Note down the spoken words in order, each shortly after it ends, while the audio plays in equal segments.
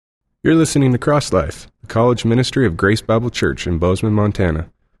You're listening to Cross Life, the college ministry of Grace Bible Church in Bozeman,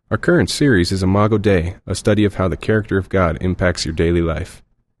 Montana. Our current series is Imago Dei, a study of how the character of God impacts your daily life.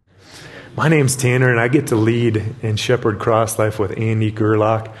 My name's Tanner, and I get to lead and shepherd Cross Life with Andy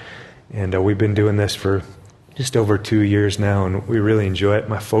Gerlach, and we've been doing this for just over 2 years now, and we really enjoy it.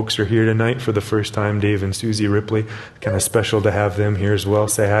 My folks are here tonight for the first time, Dave and Susie Ripley. Kind of special to have them here as well.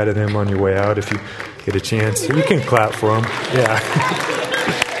 Say hi to them on your way out if you get a chance. You can clap for them. Yeah.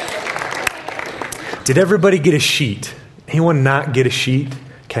 Did everybody get a sheet? Anyone not get a sheet?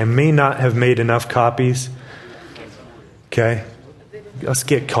 Okay, I may not have made enough copies. Okay. Let's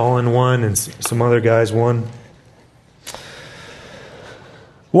get Colin one and some other guys one.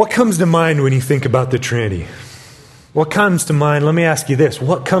 What comes to mind when you think about the Trinity? What comes to mind? Let me ask you this.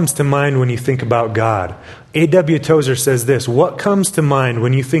 What comes to mind when you think about God? A.W. Tozer says this: what comes to mind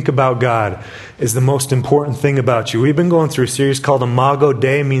when you think about God is the most important thing about you. We've been going through a series called Imago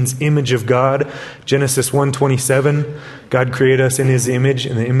Dei, means image of God. Genesis 1:27, God created us in His image.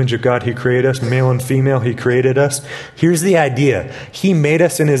 In the image of God He created us. Male and female He created us. Here's the idea. He made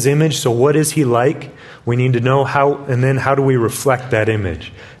us in His image, so what is He like? We need to know how, and then how do we reflect that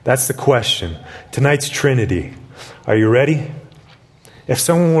image? That's the question. Tonight's Trinity. Are you ready? If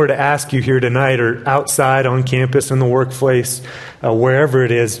someone were to ask you here tonight or outside on campus, in the workplace, wherever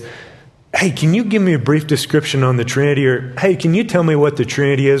it is, hey, can you give me a brief description on the Trinity? Or, hey, can you tell me what the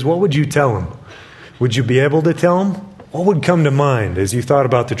Trinity is? What would you tell them? Would you be able to tell them? What would come to mind as you thought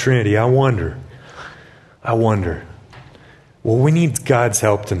about the Trinity? I wonder. Well, we need God's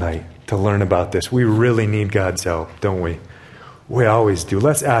help tonight to learn about this. We really need God's help, don't we? We always do.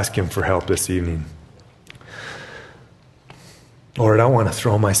 Let's ask Him for help this evening. Lord, I want to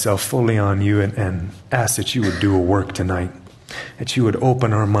throw myself fully on you and ask that you would do a work tonight, that you would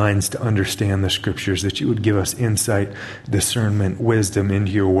open our minds to understand the Scriptures, that you would give us insight, discernment, wisdom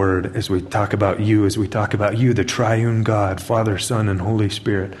into your word as we talk about you, the triune God, Father, Son, and Holy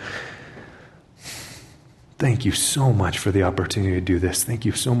Spirit. Thank you so much for the opportunity to do this. Thank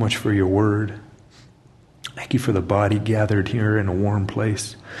you so much for your word. Thank you for the body gathered here in a warm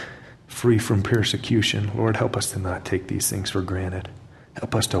place, free from persecution. Lord, help us to not take these things for granted.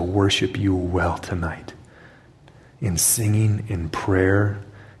 Help us to worship you well tonight. In singing, in prayer,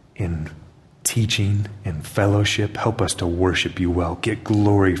 in teaching, in fellowship, help us to worship you well. Get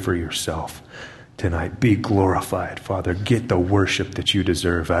glory for yourself tonight. Be glorified, Father. Get the worship that you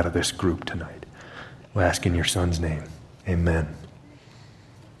deserve out of this group tonight. We ask in your Son's name. Amen.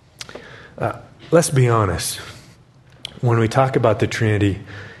 Let's be honest. When we talk about the Trinity,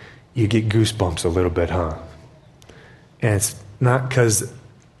 you get goosebumps a little bit, huh? And it's not because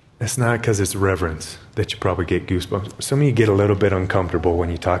it's reverence that you probably get goosebumps. Some of you get a little bit uncomfortable when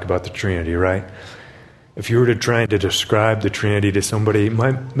you talk about the Trinity, right? If you were to try to describe the Trinity to somebody, it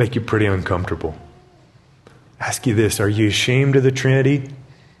might make you pretty uncomfortable. Ask you this: are you ashamed of the Trinity?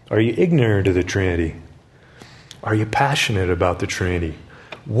 Are you ignorant of the Trinity? Are you passionate about the Trinity?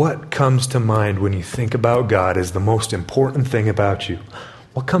 What comes to mind when you think about God is the most important thing about you?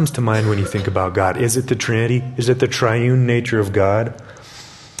 What comes to mind when you think about God? Is it the Trinity? Is it the triune nature of God?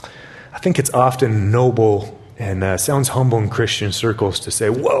 I think it's often noble and sounds humble in Christian circles to say,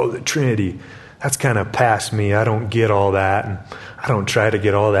 whoa, the Trinity, that's kind of past me. I don't get all that, and I don't try to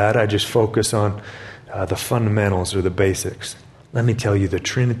get all that. I just focus on the fundamentals or the basics. Let me tell you, the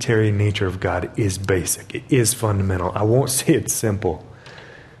Trinitarian nature of God is basic. It is fundamental. I won't say it's simple,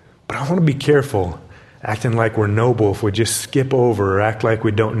 but I want to be careful acting like we're noble if we just skip over or act like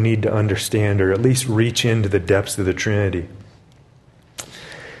we don't need to understand or at least reach into the depths of the Trinity.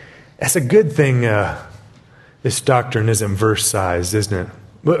 That's a good thing this doctrine isn't verse-sized, isn't it?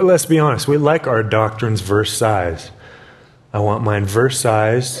 But let's be honest, we like our doctrines verse-sized. I want mine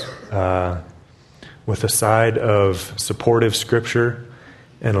verse-sized with a side of supportive Scripture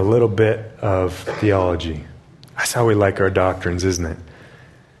and a little bit of theology. That's how we like our doctrines, isn't it?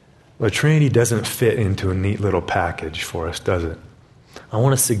 The Trinity doesn't fit into a neat little package for us, does it? I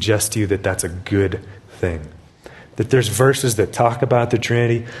want to suggest to you that that's a good thing. That there's verses that talk about the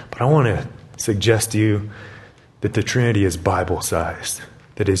Trinity, but I want to suggest to you that the Trinity is Bible-sized.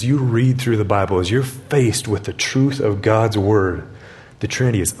 That as you read through the Bible, as you're faced with the truth of God's Word, the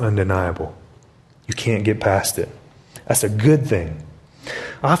Trinity is undeniable. You can't get past it. That's a good thing.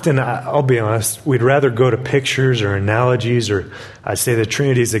 Often, I'll be honest, we'd rather go to pictures or analogies, or I'd say the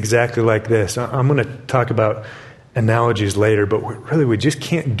Trinity is exactly like this. I'm going to talk about analogies later, but we just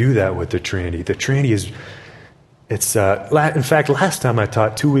can't do that with the Trinity. The Trinity is, in fact, last time I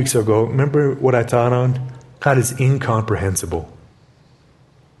taught 2 weeks ago, remember what I taught on? God is incomprehensible.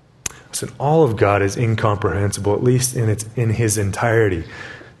 Listen, all of God is incomprehensible, at least in His entirety.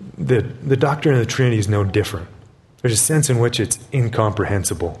 the doctrine of the Trinity is no different. There's a sense in which it's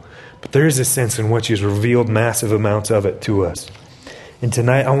incomprehensible, but there is a sense in which He's revealed massive amounts of it to us. And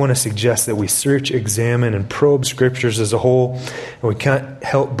tonight I want to suggest that we search, examine, and probe Scriptures as a whole, and we can't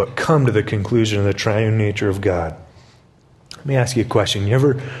help but come to the conclusion of the triune nature of God. Let me ask you a question. You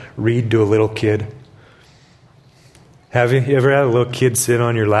ever read to a little kid? Have you? You ever had a little kid sit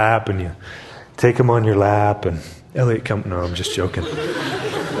on your lap and you take him on your lap and Elliot come? No, I'm just joking.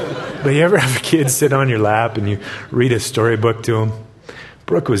 But you ever have a kid sit on your lap and you read a storybook to him?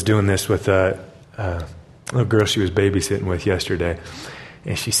 Brooke was doing this with a little girl she was babysitting with yesterday.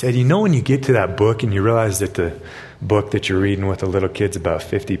 And she said, you know when you get to that book and you realize that the book that you're reading with a little kid's about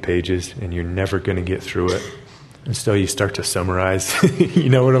 50 pages and you're never going to get through it? And so you start to summarize. You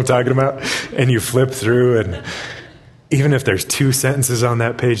know what I'm talking about? And you flip through, and even if there's 2 sentences on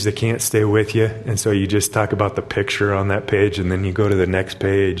that page, they can't stay with you. And so you just talk about the picture on that page, and then you go to the next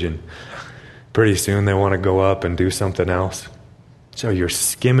page, and pretty soon they want to go up and do something else. So you're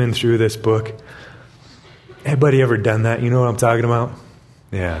skimming through this book. Anybody ever done that? You know what I'm talking about?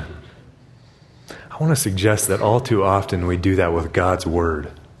 Yeah. I want to suggest that all too often we do that with God's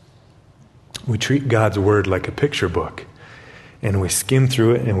Word. We treat God's Word like a picture book, and we skim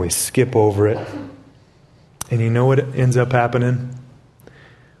through it and we skip over it. And you know what ends up happening?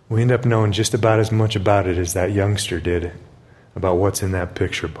 We end up knowing just about as much about it as that youngster did about what's in that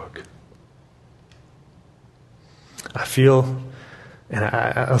picture book. I feel, and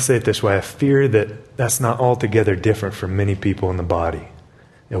I'll say it this way, I fear that that's not altogether different from many people in the body.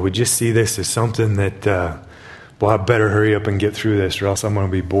 And we just see this as something that, well, I better hurry up and get through this or else I'm going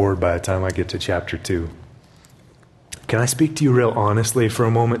to be bored by the time I get to chapter 2. Can I speak to you real honestly for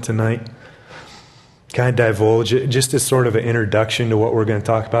a moment tonight? Can I divulge just as sort of an introduction to what we're going to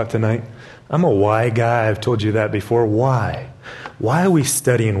talk about tonight? I'm a why guy. I've told you that before. Why? Why are we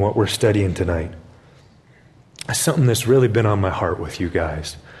studying what we're studying tonight? It's something that's really been on my heart with you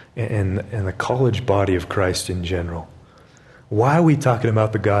guys and the college body of Christ in general. Why are we talking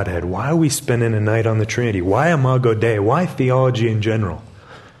about the Godhead? Why are we spending a night on the Trinity? Why Imago Dei? Why theology in general?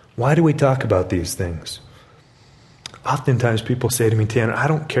 Why do we talk about these things? Oftentimes people say to me, Tanner, I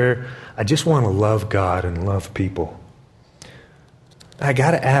don't care. I just want to love God and love people. I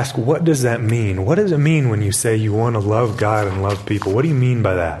got to ask, what does that mean? What does it mean when you say you want to love God and love people? What do you mean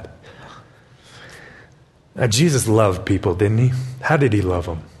by that? Jesus loved people, didn't He? How did He love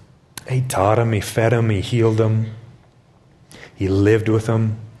them? He taught them, He fed them, He healed them. He lived with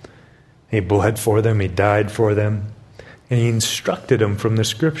them. He bled for them. He died for them. And He instructed them from the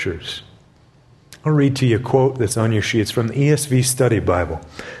Scriptures. I'll read to you a quote that's on your sheets from the ESV Study Bible.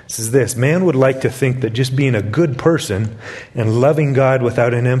 It says this: man would like to think that just being a good person and loving God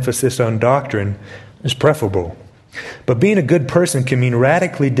without an emphasis on doctrine is preferable. But being a good person can mean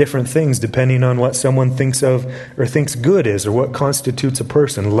radically different things depending on what someone thinks of or thinks good is or what constitutes a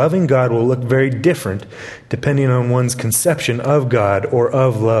person. Loving God will look very different depending on one's conception of God or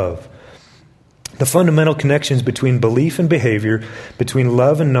of love. The fundamental connections between belief and behavior, between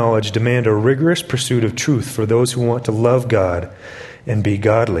love and knowledge, demand a rigorous pursuit of truth for those who want to love God and be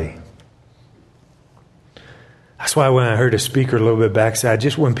godly. That's why when I heard a speaker a little bit back say,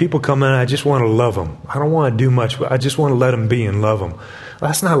 when people come in, I just want to love them. I don't want to do much, but I just want to let them be and love them. Well,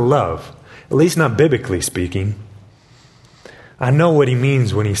 that's not love, at least not biblically speaking. I know what he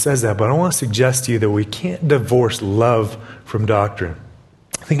means when he says that, but I want to suggest to you that we can't divorce love from doctrine.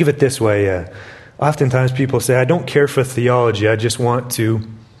 Think of it this way. Oftentimes people say, I don't care for theology, I just want to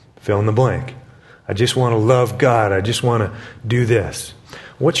fill in the blank. I just want to love God, I just want to do this.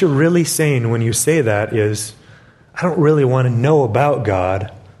 What you're really saying when you say that is, I don't really want to know about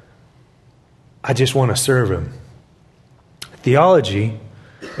God. I just want to serve Him. Theology,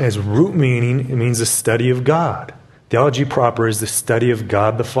 as root meaning, it means the study of God. Theology proper is the study of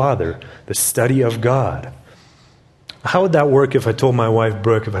God the Father, the study of God. How would that work if I told my wife,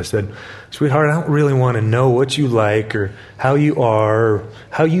 Brooke, if I said, sweetheart, I don't really want to know what you like or how you are or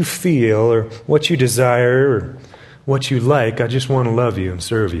how you feel or what you desire or what you like. I just want to love you and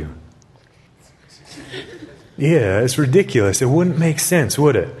serve you. Yeah, it's ridiculous. It wouldn't make sense,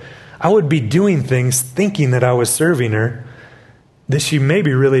 would it? I would be doing things thinking that I was serving her that she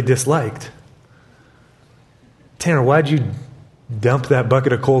maybe really disliked. Tanner, why'd you dump that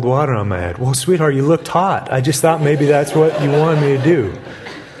bucket of cold water on my head? Well, sweetheart, you looked hot. I just thought maybe that's what you wanted me to do.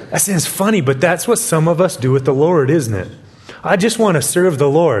 That sounds funny, but that's what some of us do with the Lord, isn't it? I just want to serve the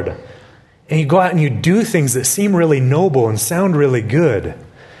Lord. And you go out and you do things that seem really noble and sound really good.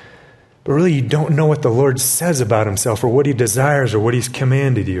 But really you don't know what the Lord says about Himself or what He desires or what He's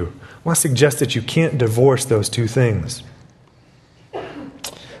commanded you. I want to suggest that you can't divorce those two things.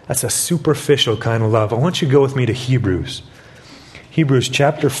 That's a superficial kind of love. I want you to go with me to Hebrews. Hebrews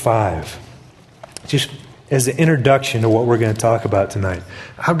chapter 5. Just as an introduction to what we're going to talk about tonight.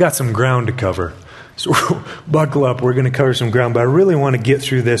 I've got some ground to cover. So buckle up. We're going to cover some ground. But I really want to get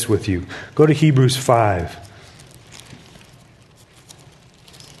through this with you. Go to Hebrews 5.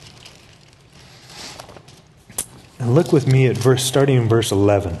 And look with me at starting in verse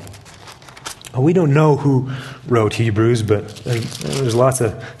 11. We don't know who wrote Hebrews, but there's lots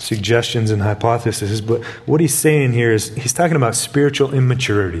of suggestions and hypotheses. But what he's saying here is he's talking about spiritual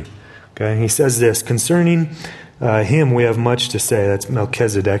immaturity. Okay, he says this, concerning him we have much to say. That's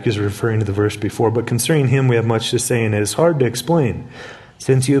Melchizedek, is referring to the verse before. But concerning him we have much to say, and it is hard to explain,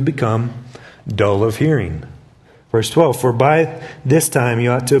 since you have become dull of hearing. Verse 12, for by this time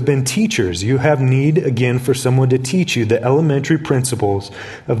you ought to have been teachers. You have need again for someone to teach you the elementary principles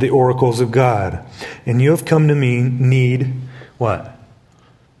of the oracles of God. And you have come to me need, what?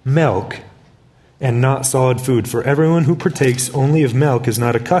 Milk, and not solid food. For everyone who partakes only of milk is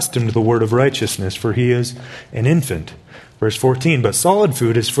not accustomed to the word of righteousness, for he is an infant. Verse 14, but solid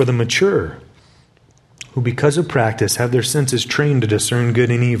food is for the mature, who because of practice have their senses trained to discern good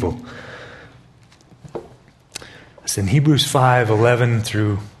and evil. It's in Hebrews 5:11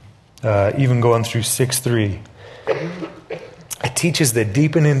 through even going through 6:3. It teaches that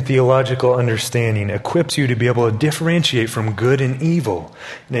deepening theological understanding equips you to be able to differentiate from good and evil.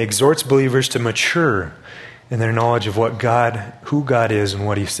 And it exhorts believers to mature in their knowledge of who God is and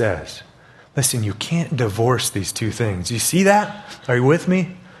what He says. Listen, you can't divorce these two things. You see that? Are you with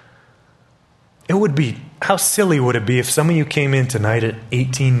me? How silly would it be if some of you came in tonight at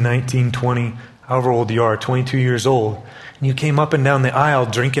 18, 19, 20, however old you are, 22 years old, and you came up and down the aisle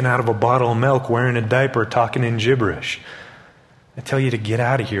drinking out of a bottle of milk, wearing a diaper, talking in gibberish. I tell you to get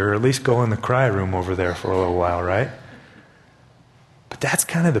out of here, or at least go in the cry room over there for a little while, right? But that's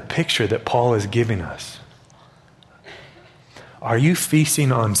kind of the picture that Paul is giving us. Are you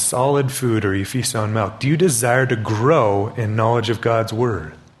feasting on solid food, or are you feasting on milk? Do you desire to grow in knowledge of God's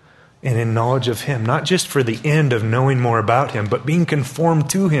Word and in knowledge of Him? Not just for the end of knowing more about Him, but being conformed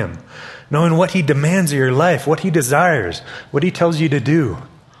to Him. Knowing what He demands of your life, what He desires, what He tells you to do.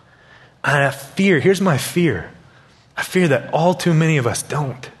 And here's my fear. I fear that all too many of us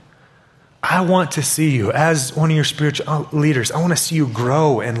don't. I want to see you, as one of your spiritual leaders, I want to see you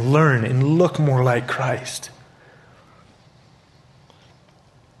grow and learn and look more like Christ.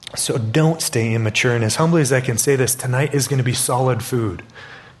 So don't stay immature. And as humbly as I can say this, tonight is going to be solid food.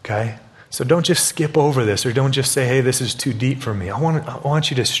 Okay? So don't just skip over this, or don't just say, hey, this is too deep for me. I want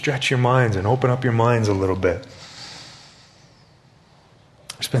you to stretch your minds and open up your minds a little bit.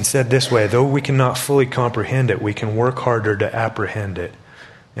 It's been said this way, though we cannot fully comprehend it, we can work harder to apprehend it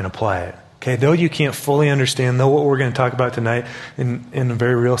and apply it. Okay, though you can't fully understand, though what we're going to talk about tonight in a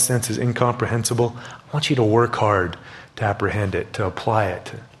very real sense is incomprehensible, I want you to work hard to apprehend it, to apply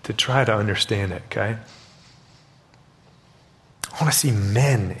it, to try to understand it, okay? I want to see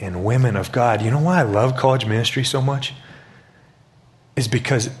men and women of God. You know why I love college ministry so much? Is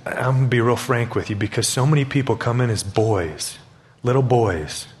because, I'm going to be real frank with you, because so many people come in as boys, little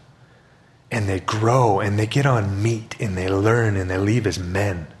boys, and they grow and they get on meat and they learn and they leave as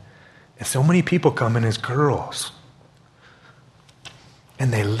men. And so many people come in as girls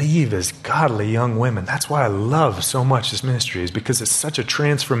and they leave as godly young women. That's why I love so much this ministry, is because it's such a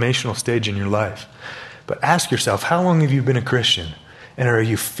transformational stage in your life. But ask yourself, how long have you been a Christian? And are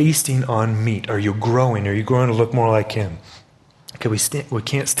you feasting on meat? Are you growing? Are you growing to look more like Him? Okay, we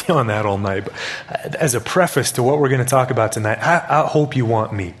can't stay on that all night. But as a preface to what we're going to talk about tonight, I hope you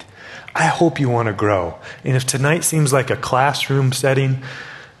want meat. I hope you want to grow. And if tonight seems like a classroom setting,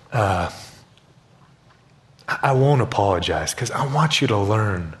 I won't apologize, because I want you to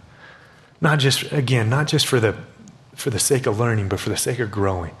learn. Not just for the sake of learning, but for the sake of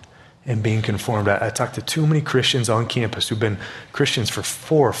growing and being conformed. I talk to too many Christians on campus who've been Christians for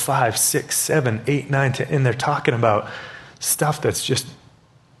 4, 5, 6, 7, 8, 9, 10, and they're talking about stuff that's just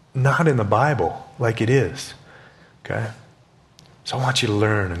not in the Bible like it is. Okay? So I want you to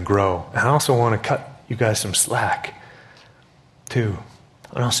learn and grow. And I also want to cut you guys some slack, too.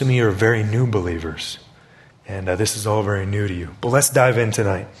 I know some of you are very new believers, and this is all very new to you. But let's dive in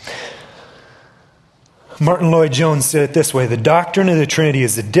tonight. Martin Lloyd-Jones said it this way: the doctrine of the Trinity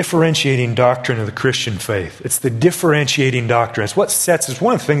is the differentiating doctrine of the Christian faith. It's the differentiating doctrine. It's one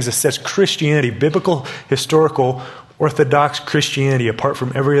of the things that sets Christianity, biblical, historical, Orthodox Christianity, apart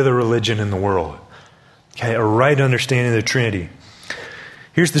from every other religion in the world. Okay, a right understanding of the Trinity.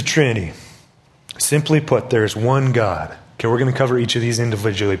 Here's the Trinity. Simply put, there is one God. Okay, we're going to cover each of these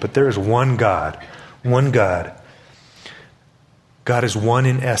individually, but there is one God. One God, who God is one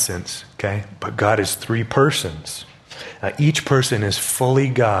in essence, okay? But God is three persons. Each person is fully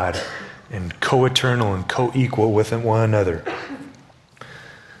God and co-eternal and co-equal with one another.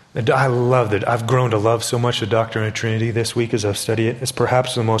 And I love that. I've grown to love so much the doctrine of Trinity this week as I've studied it. It's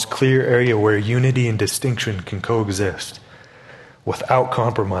perhaps the most clear area where unity and distinction can coexist without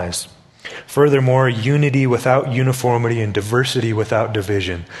compromise. Furthermore, unity without uniformity and diversity without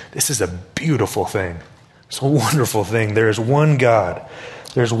division. This is a beautiful thing. It's a wonderful thing. There is one God.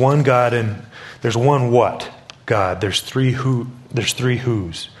 There's one God and there's one what? God. There's three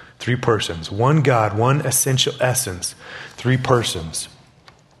who's. Three persons. One God, one essential essence. Three persons.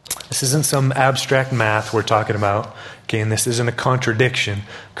 This isn't some abstract math we're talking about. Okay, and this isn't a contradiction.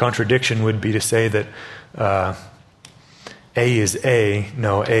 Contradiction would be to say that A is A,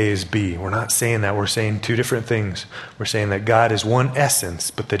 no, A is B. We're not saying that. We're saying two different things. We're saying that God is one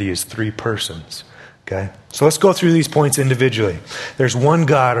essence, but that he is three persons. Okay? So let's go through these points individually. There's one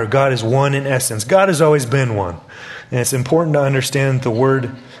God, or God is one in essence. God has always been one. And it's important to understand the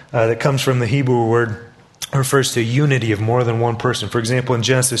word that comes from the Hebrew word refers to unity of more than one person. For example, in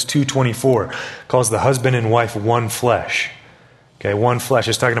Genesis 2:24, calls the husband and wife one flesh. Okay, one flesh.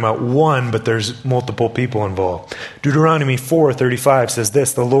 It's talking about one, but there's multiple people involved. Deuteronomy 4:35 says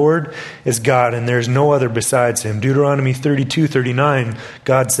this, the Lord is God and there's no other besides him. Deuteronomy 32:39,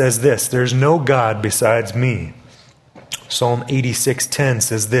 God says this, there's no God besides me. Psalm 86:10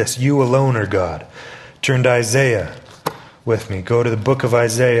 says this, you alone are God. Turn to Isaiah with me. Go to the book of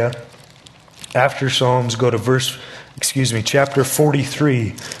Isaiah. After Psalms, go to chapter 43,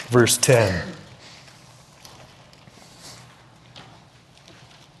 verse 10.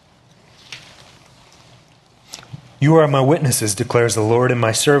 You are my witnesses, declares the Lord, and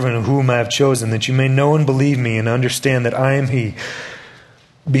my servant whom I have chosen, that you may know and believe me and understand that I am he.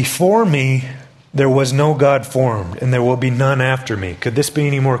 Before me there was no God formed, and there will be none after me. Could this be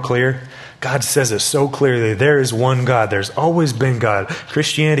any more clear? God says it so clearly. There is one God. There's always been God.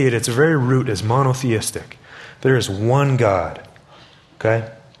 Christianity at its very root is monotheistic. There is one God. Okay?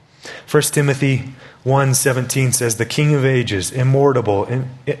 1 Timothy 1:17 says, the King of ages, immortal,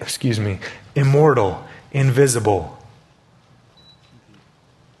 invisible.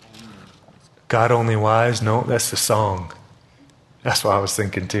 God only wise? No, that's the song. That's what I was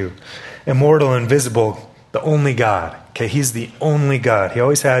thinking too. Immortal, invisible, the only God. Okay, he's the only God. He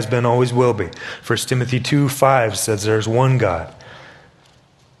always has been, always will be. 1 Timothy 2:5 says there's one God.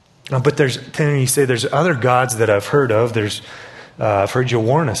 But you say there's other gods that I've heard of. I've heard you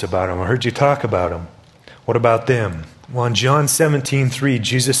warn us about them. I heard you talk about them. What about them? Well, in John 17:3,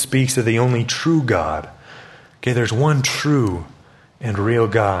 Jesus speaks of the only true God. Okay, there's one true and real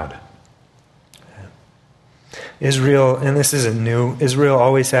God. Israel, and this isn't new, Israel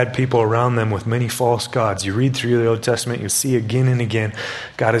always had people around them with many false gods. You read through the Old Testament, you see again and again,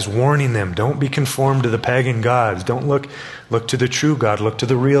 God is warning them, don't be conformed to the pagan gods. Don't look to the true God, look to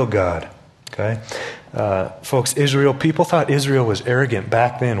the real God. Okay? Folks, people thought Israel was arrogant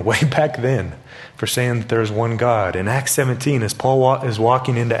back then, way back then, for saying that there's one God. In Acts 17, as Paul is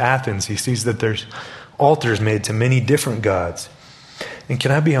walking into Athens, he sees that there's altars made to many different gods. And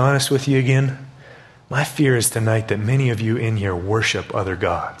can I be honest with you again? My fear is tonight that many of you in here worship other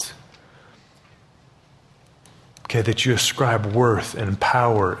gods. Okay, that you ascribe worth and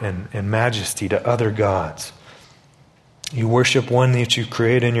power and majesty to other gods. You worship one that you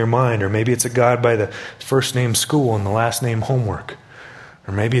create in your mind, or maybe it's a god by the first name school and the last name homework.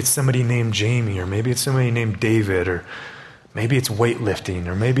 Or maybe it's somebody named Jamie, or maybe it's somebody named David, or maybe it's weightlifting,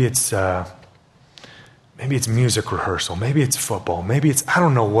 or maybe it's music rehearsal, maybe it's football, I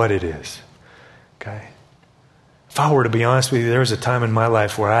don't know what it is. Okay? If I were to be honest with you, there was a time in my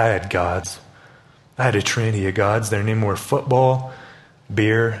life where I had gods. I had a trinity of gods. Their name were football,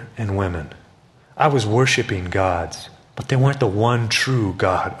 beer, and women. I was worshiping gods, but they weren't the one true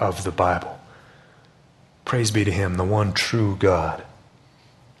God of the Bible. Praise be to him, the one true God.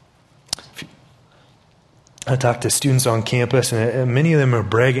 I talk to students on campus, and many of them are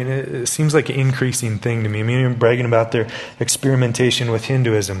bragging. It seems like an increasing thing to me. Many of them are bragging about their experimentation with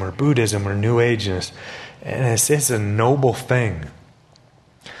Hinduism or Buddhism or New Ageness. And it's a noble thing.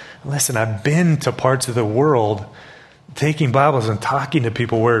 Listen, I've been to parts of the world taking Bibles and talking to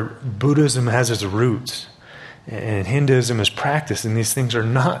people where Buddhism has its roots and Hinduism is practiced, and these things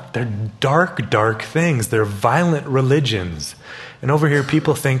they're dark, dark things. They're violent religions. And over here,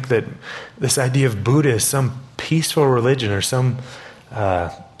 people think that this idea of Buddha is some peaceful religion or some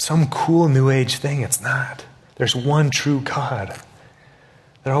cool New Age thing. It's not. There's one true God.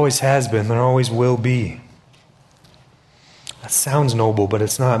 There always has been. There always will be. That sounds noble, but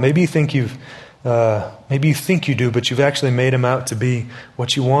it's not. Maybe you think you've Maybe you think you do, but you've actually made him out to be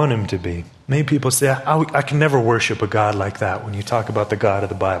what you want him to be. Many people say, I can never worship a God like that when you talk about the God of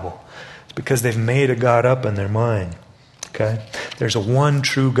the Bible. It's because they've made a God up in their mind. Okay? There's a one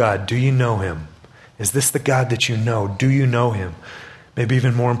true God. Do you know him? Is this the God that you know? Do you know him? Maybe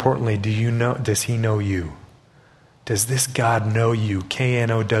even more importantly, does he know you? Does this God know you?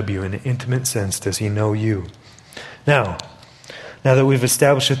 K-N-O-W, in an intimate sense, does he know you? Now that we've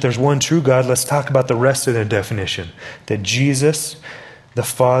established that there's one true God, let's talk about the rest of the definition. That Jesus, the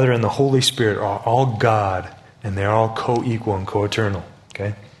Father, and the Holy Spirit are all God, and they're all co-equal and co-eternal.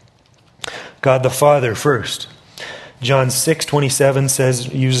 Okay? God the Father first. John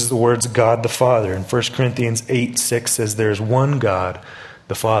 6:27 uses the words God the Father. And 1 Corinthians 8:6 says there's one God,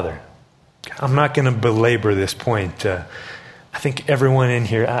 the Father. I'm not going to belabor this point. I think everyone in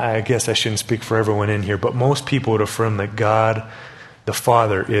here, I guess I shouldn't speak for everyone in here, but most people would affirm that God, the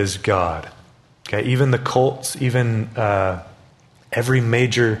Father, is God. Okay, even the cults, even every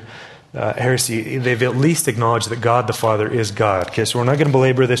major heresy, they've at least acknowledged that God the Father is God. Okay, so we're not going to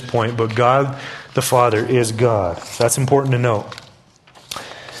belabor this point, but God the Father is God. So that's important to note.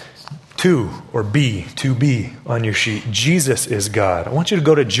 2B on your sheet. Jesus is God. I want you to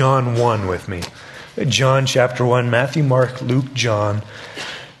go to John 1 with me. John chapter 1, Matthew, Mark, Luke, John.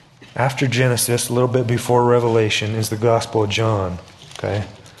 After Genesis, a little bit before Revelation, is the Gospel of John. Okay?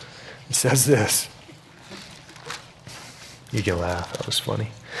 It says this. You can laugh. That was funny.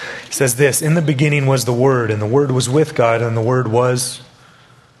 It says this, in the beginning was the Word, and the Word was with God, and the Word was,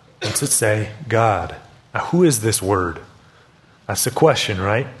 what's it say? God. Now, who is this Word? That's the question,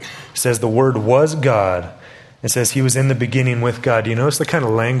 right? It says the Word was God. It says he was in the beginning with God. Do you notice the kind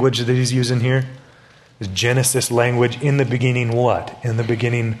of language that he's using here? It's Genesis language. In the beginning what? In the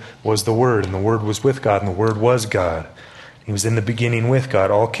beginning was the Word, and the Word was with God, and the Word was God. He was in the beginning with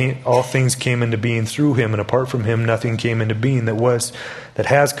God. All things came into being through him, and apart from him nothing came into being that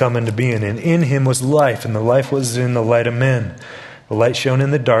has come into being. And in him was life, and the life was in the light of men. The light shone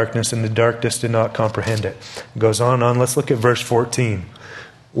in the darkness, and the darkness did not comprehend it. It goes on. Let's look at verse 14.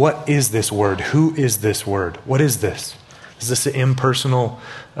 What is this Word? Who is this Word? What is this? Is this an impersonal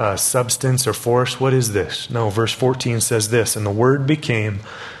substance or force? What is this? No, verse 14 says this, and the Word became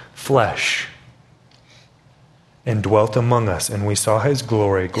flesh and dwelt among us, and we saw his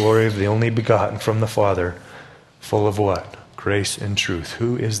glory, glory of the only begotten from the Father, full of what? Grace and truth.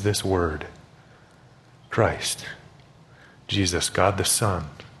 Who is this Word? Christ. Jesus, God the Son.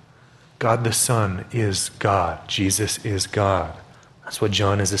 God the Son is God. Jesus is God. That's what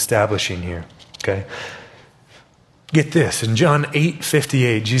John is establishing here. Okay? Get this. In John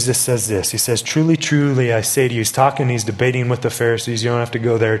 8:58, Jesus says this. He says, truly, truly, I say to you, he's debating with the Pharisees. You don't have to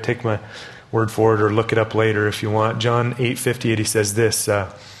go there. Take my word for it or look it up later if you want. John 8:58, he says this,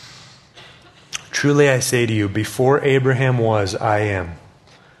 truly I say to you, before Abraham was, I am.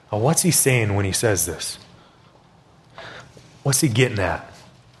 Now, what's he saying when he says this? What's he getting at?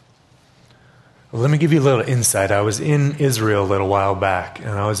 Well, let me give you a little insight. I was in Israel a little while back, and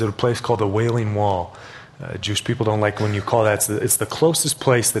I was at a place called the Wailing Wall. Jewish people don't like when you call that. It's the closest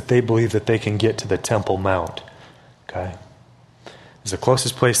place that they believe that they can get to the Temple Mount. Okay? It's the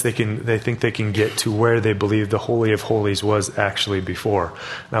closest place they think they can get to where they believe the Holy of Holies was actually before.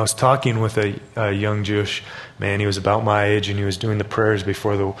 And I was talking with a young Jewish man. He was about my age, and he was doing the prayers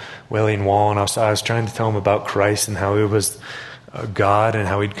before the Wailing Wall. And I was trying to tell him about Christ and how he was God and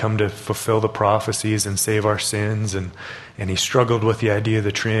how he'd come to fulfill the prophecies and save our sins. And he struggled with the idea of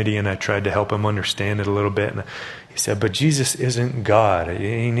the Trinity, and I tried to help him understand it a little bit. And he said, but Jesus isn't God.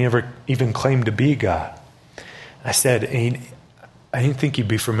 He never even claimed to be God. I said, I didn't think he'd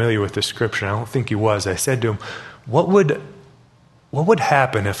be familiar with the scripture. I don't think he was. I said to him, what would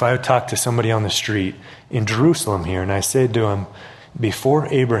happen if I talked to somebody on the street in Jerusalem here, and I said to him, before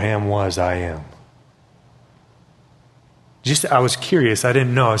Abraham was, I am? I was curious. I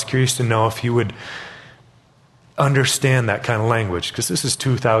didn't know. I was curious to know if he would understand that kind of language, because this is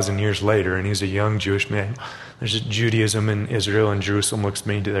 2,000 years later, and he's a young Jewish man. There's Judaism in Israel and Jerusalem. Looks to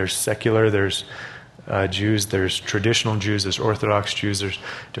me, there's secular, there's Jews, there's traditional Jews, there's Orthodox Jews, there's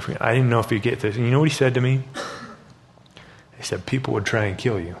different. I didn't know if you get this. And you know what he said to me? He said, people would try and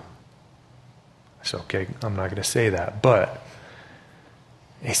kill you. I said, okay, I'm not going to say that. But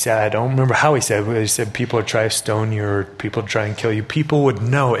he said, I don't remember how he said it, but he said people would try to stone you or people would try and kill you. People would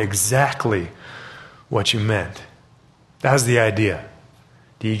know exactly what you meant. That was the idea.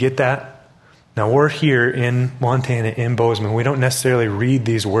 Do you get that? Now, we're here in Montana, in Bozeman. We don't necessarily read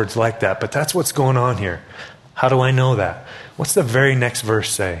these words like that, but that's what's going on here. How do I know that? What's the very next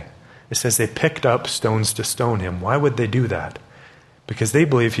verse say? It says they picked up stones to stone him. Why would they do that? because they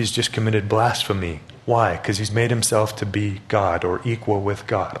believe he's just committed blasphemy. Why? Because he's made himself to be God or equal with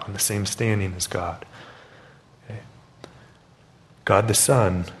God, on the same standing as God. Okay. God the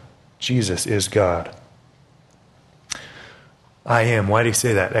Son, Jesus is God. I am. Why do he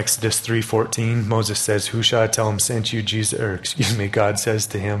say that? Exodus 3:14, Moses says, who shall I tell him sent you? God says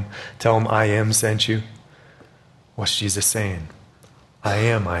to him, tell him I am sent you. What's Jesus saying? I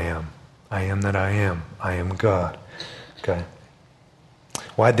am that I am. I am God. Okay.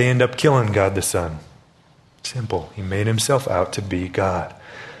 Why'd they end up killing God the Son? Simple. He made himself out to be God.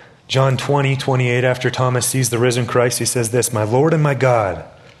 John 20:28, after Thomas sees the risen Christ, he says this, my Lord and my God.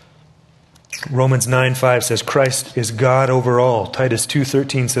 Romans 9:5 says Christ is God over all. Titus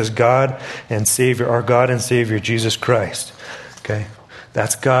 2:13 says God and Savior, our God and Savior, Jesus Christ. Okay?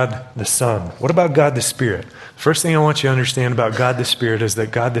 That's God the Son. What about God the Spirit? First thing I want you to understand about God the Spirit is that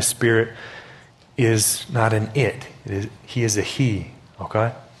God the Spirit is not an it. He is a he.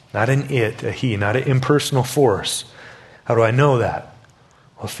 Okay? Not an it, a he, not an impersonal force. How do I know that?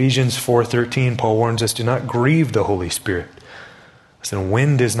 Well, Ephesians 4:13, Paul warns us, do not grieve the Holy Spirit. Listen,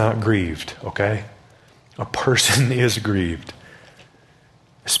 wind is not grieved, okay? A person is grieved.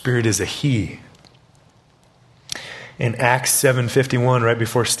 The Spirit is a he. In Acts 7:51, right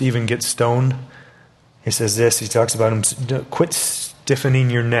before Stephen gets stoned, he says this, he talks about him, quit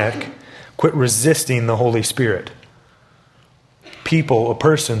stiffening your neck, quit resisting the Holy Spirit. People, a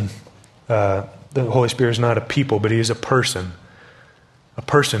person, the Holy Spirit is not a people, but he is a person. A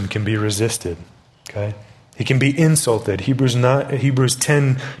person can be resisted, okay? He can be insulted. Hebrews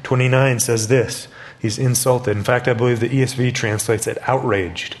 10:29 says this. He's insulted. In fact, I believe the ESV translates it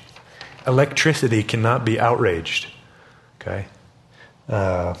outraged. Electricity cannot be outraged. Okay?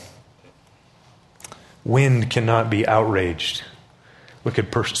 Wind cannot be outraged. We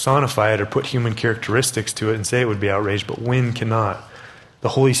could personify it or put human characteristics to it and say it would be outraged, but wind cannot. The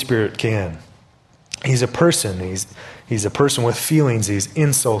Holy Spirit can. He's a person. He's a person with feelings. He's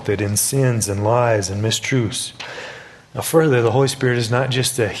insulted in sins and lies and mistruths. Now further, the Holy Spirit is not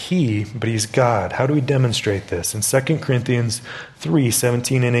just a he, but he's God. How do we demonstrate this? In 2 Corinthians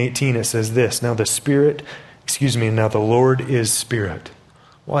 3:17 and 18, it says this, now the Lord is Spirit.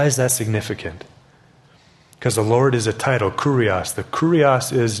 Why is that significant? Because the Lord is a title, kurios. The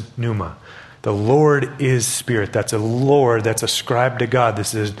kurios is pneuma. The Lord is Spirit. That's a Lord that's ascribed to God.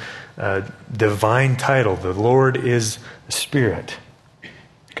 This is a divine title. The Lord is Spirit.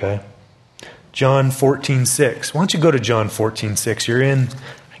 Okay? John 14:6. Why don't you go to John 14:6? You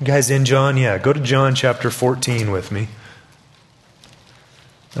guys in John? Yeah, go to John chapter 14 with me.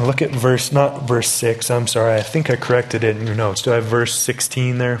 Now look at not verse 6. I'm sorry. I think I corrected it in your notes. Do I have verse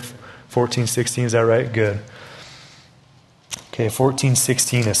 16 there? 14:16, is that right? Good. Okay,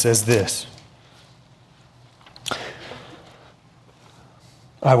 14:16, it says this.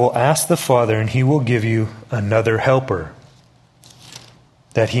 I will ask the Father, and he will give you another helper,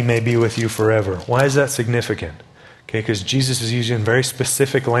 that he may be with you forever. Why is that significant? Okay, because Jesus is using very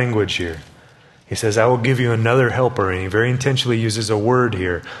specific language here. He says, I will give you another helper, and he very intentionally uses a word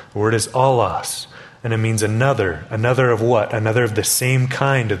here. The word is allos, and it means another. Another of what? Another of the same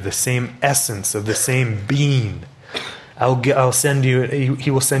kind, of the same essence, of the same being. I'll send you.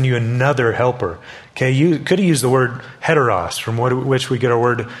 He will send you another helper. Okay, you could have used the word heteros, from which we get our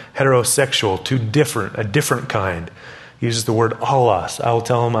word heterosexual, a different kind. He uses the word allos.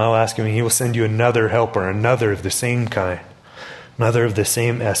 I'll ask him, and he will send you another helper, another of the same kind, another of the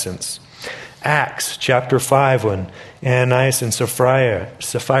same essence. Acts chapter 5, when Ananias and Sapphira,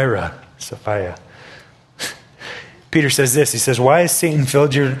 Peter says this, he says, why has Satan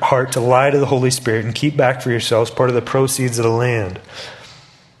filled your heart to lie to the Holy Spirit and keep back for yourselves part of the proceeds of the land?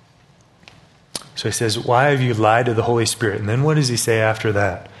 So he says, why have you lied to the Holy Spirit? And then what does he say after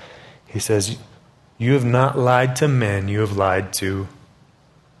that? He says, you have not lied to men, you have lied to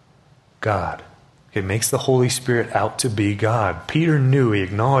God. It makes the Holy Spirit out to be God. Peter knew, he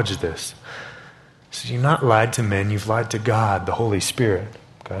acknowledged this. He says, you've not lied to men, you've lied to God, the Holy Spirit.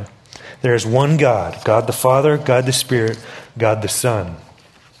 Okay? There is one God, God the Father, God the Spirit, God the Son.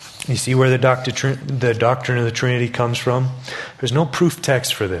 You see where the doctrine of the Trinity comes from? There's no proof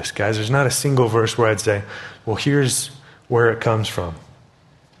text for this, guys. There's not a single verse where I'd say, well, here's where it comes from.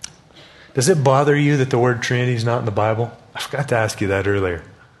 Does it bother you that the word Trinity is not in the Bible? I forgot to ask you that earlier.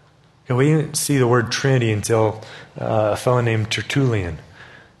 We didn't see the word Trinity until a fellow named Tertullian.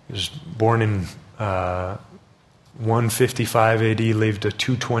 He was born in 155 AD, lived to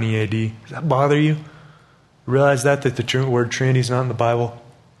 220 AD. Does that bother you? Realize that the word Trinity is not in the Bible?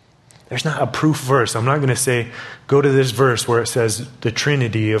 There's not a proof verse. I'm not going to say, go to this verse where it says the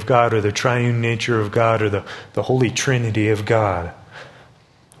Trinity of God or the triune nature of God or the Holy Trinity of God.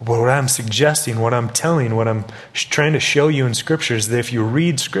 But what I'm suggesting, what I'm telling, what I'm trying to show you in Scripture is that if you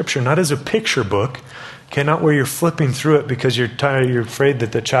read Scripture, not as a picture book, okay, not where you're flipping through it because you're tired, you're afraid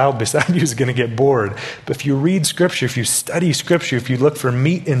that the child beside you is going to get bored. But if you read Scripture, if you study Scripture, if you look for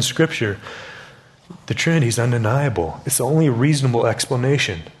meat in Scripture, the Trinity is undeniable. It's the only reasonable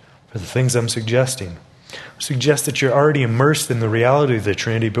explanation for the things I'm suggesting. I suggest that you're already immersed in the reality of the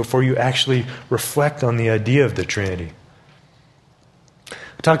Trinity before you actually reflect on the idea of the Trinity.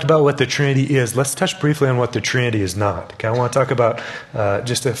 I talked about what the Trinity is. Let's touch briefly on what the Trinity is not. Okay, I want to talk about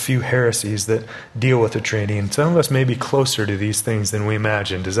just a few heresies that deal with the Trinity. And some of us may be closer to these things than we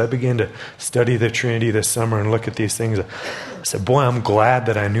imagined. As I began to study the Trinity this summer and look at these things, I said, boy, I'm glad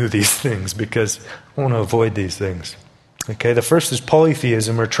that I knew these things because I want to avoid these things. Okay, the first is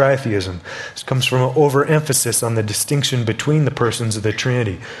polytheism or tritheism. This comes from an overemphasis on the distinction between the persons of the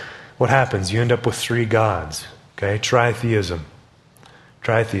Trinity. What happens? You end up with three gods. Okay, tritheism.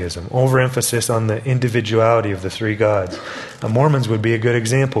 Overemphasis on the individuality of the three gods. Now, Mormons would be a good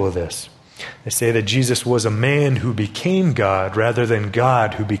example of this. They say that Jesus was a man who became God rather than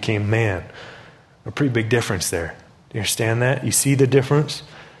God who became man. A pretty big difference there. Do you understand that? You see the difference?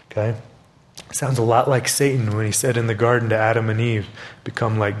 Okay. It sounds a lot like Satan when he said in the garden to Adam and Eve,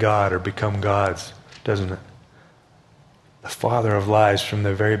 become like God or become gods, doesn't it? The father of lies from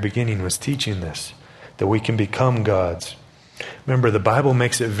the very beginning was teaching this, that we can become gods. Remember, the Bible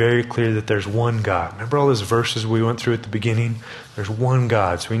makes it very clear that there's one God. Remember all those verses we went through at the beginning? There's one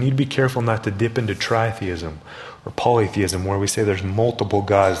God. So we need to be careful not to dip into tritheism or polytheism where we say there's multiple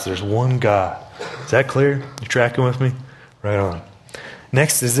gods. There's one God. Is that clear? You tracking with me? Right on.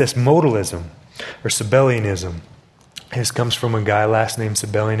 Next is this, modalism or Sabellianism. This comes from a guy, last name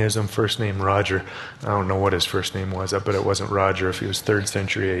Sabellianism, first name Roger. I don't know what his first name was, but it wasn't Roger if he was 3rd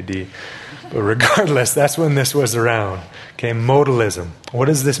century AD. But regardless, that's when this was around. Okay, modalism. What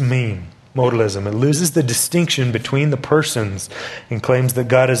does this mean? Modalism. It loses the distinction between the persons and claims that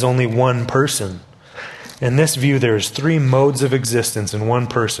God is only one person. In this view, there is 3 modes of existence in one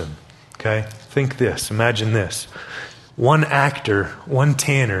person. Okay, think this. Imagine this. One actor, one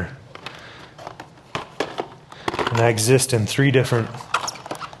Tanner, and I exist in 3 different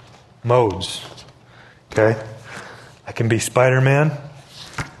modes. Okay? I can be Spider-Man.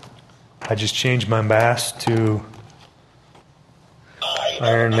 I just changed my mask to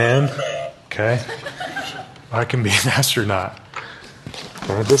Iron Man. Okay? I can be an astronaut.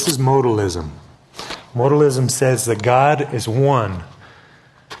 Okay? This is modalism. Modalism says that God is one,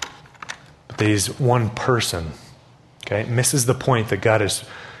 but that He's one person. Okay? It misses the point that God is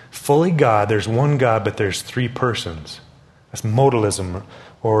fully God. There's one God, but there's 3 persons. That's modalism,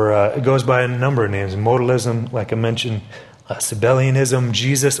 or it goes by a number of names. Modalism, like I mentioned, Sabellianism,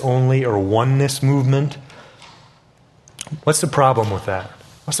 Jesus only, or oneness movement. What's the problem with that?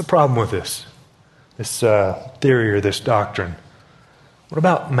 What's the problem with this theory or this doctrine? What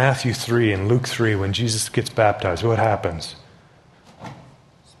about Matthew 3 and Luke 3 when Jesus gets baptized? What happens?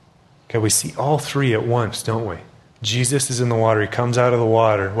 Okay, we see all 3 at once, don't we? Jesus is in the water. He comes out of the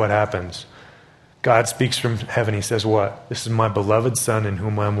water. What happens? God speaks from heaven. He says what? This is my beloved Son in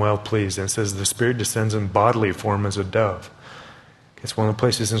whom I am well pleased. And it says the Spirit descends in bodily form as a dove. It's one of the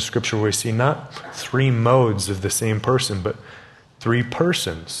places in Scripture where we see not 3 modes of the same person, but 3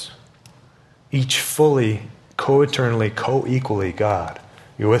 persons. Each fully, co-eternally, co-equally God.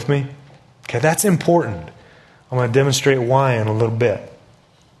 You with me? Okay, that's important. I'm going to demonstrate why in a little bit.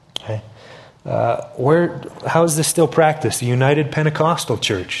 Okay. How is this still practiced? The United Pentecostal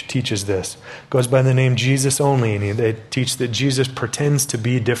Church teaches this. Goes by the name Jesus only, and they teach that Jesus pretends to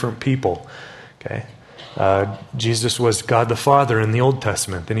be different people. Okay, Jesus was God the Father in the Old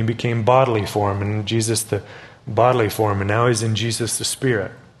Testament. Then He became bodily form, and Jesus the bodily form, and now He's in Jesus the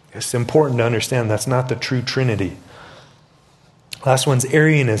Spirit. It's important to understand that's not the true Trinity. Last one's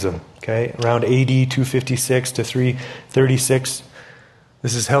Arianism. Okay, around AD 256 to 336.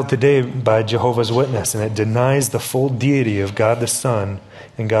 This is held today by Jehovah's Witness, and it denies the full deity of God the Son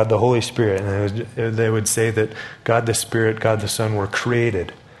and God the Holy Spirit. And they would say that God the Spirit, God the Son were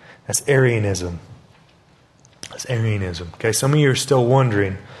created. That's Arianism. That's Arianism. Okay, some of you are still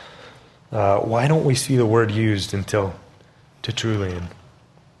wondering, why don't we see the word used until Tertullian?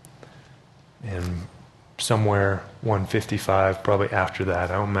 And somewhere 155, probably after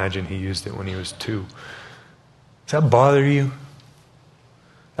that. I don't imagine he used it when he was 2. Does that bother you?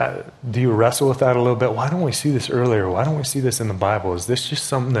 Do you wrestle with that a little bit? Why don't we see this earlier? Why don't we see this in the Bible? Is this just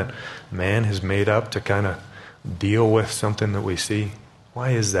something that man has made up to kind of deal with something that we see?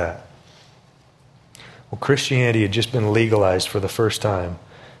 Why is that? Well, Christianity had just been legalized for the first time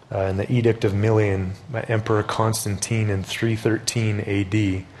in the Edict of Milan by Emperor Constantine in 313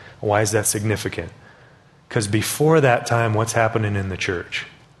 AD. Why is that significant? Because before that time, what's happening in the church?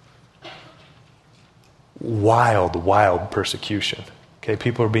 Wild persecution. Okay,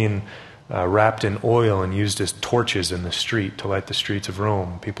 people are being wrapped in oil and used as torches in the street to light the streets of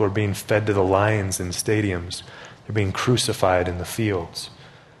Rome. People are being fed to the lions in stadiums. They're being crucified in the fields.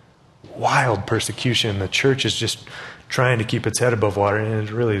 Wild persecution. The church is just trying to keep its head above water, and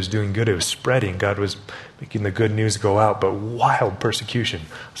it really was doing good. It was spreading. God was making the good news go out, but wild persecution.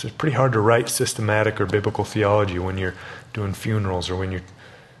 So it's pretty hard to write systematic or biblical theology when you're doing funerals or when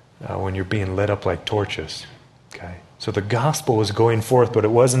you're being lit up like torches. Okay, so the gospel was going forth, but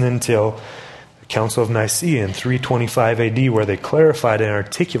it wasn't until the Council of Nicaea in 325 AD where they clarified and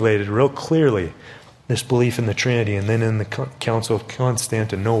articulated real clearly this belief in the Trinity, and then in the Council of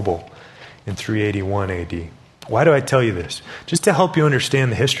Constantinople in 381 AD. Why do I tell you this? Just to help you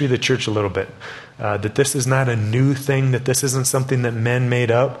understand the history of the church a little bit. That this is not a new thing, that this isn't something that men made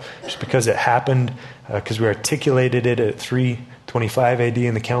up just because it happened, because we articulated it at 325 AD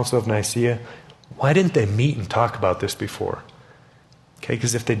in the Council of Nicaea. Why didn't they meet and talk about this before? Okay,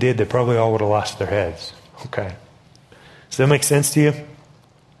 because if they did, they probably all would have lost their heads. Okay. Does that make sense to you?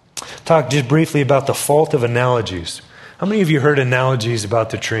 Talk just briefly about the fault of analogies. How many of you heard analogies about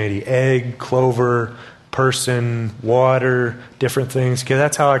the Trinity? Egg, clover, person, water, different things. Okay,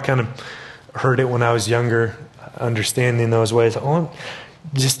 that's how I kind of heard it when I was younger, understanding those ways. I want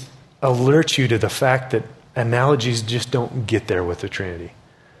to just alert you to the fact that analogies just don't get there with the Trinity.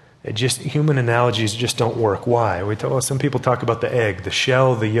 Human analogies just don't work. Why? Some people talk about the egg, the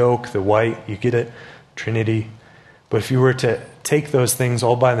shell, the yolk, the white. You get it? Trinity. But if you were to take those things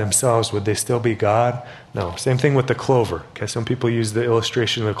all by themselves, would they still be God? No. Same thing with the clover. Okay, some people use the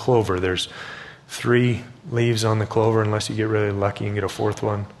illustration of the clover. There's 3 leaves on the clover, unless you get really lucky and get a 4th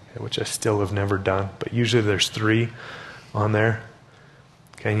one, which I still have never done. But usually there's 3 on there.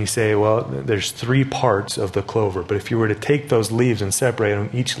 Okay, and you say, well, there's 3 parts of the clover. But if you were to take those leaves and separate them,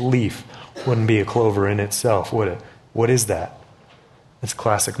 each leaf wouldn't be a clover in itself, would it? What is that? It's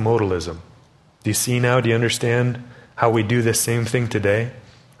classic modalism. Do you see now? Do you understand how we do this same thing today?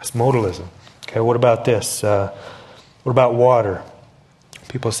 That's modalism. Okay, what about this? What about water?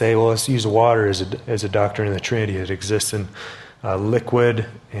 People say, well, let's use water as a doctrine in the Trinity. It exists in liquid,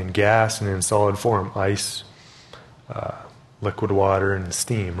 in gas, and in solid form. Ice, liquid water, and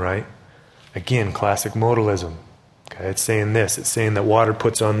steam, right? Again, classic modalism. Okay, it's saying this. It's saying that water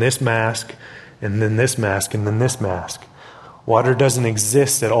puts on this mask, and then this mask, and then this mask. Water doesn't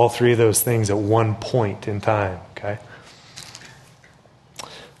exist at all 3 of those things at one point in time. Okay.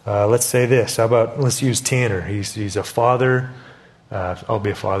 Let's say this. How about, let's use Tanner. He's a father. I'll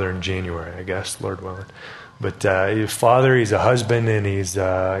be a father in January, I guess, Lord willing. But he's a father, he's a husband, and he's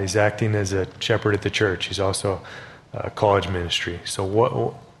acting as a shepherd at the church. He's also college ministry. So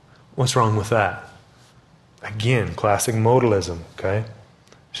what's wrong with that? Again, classic modalism, okay?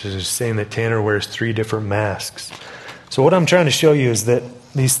 So it's saying that Tanner wears 3 different masks. So what I'm trying to show you is that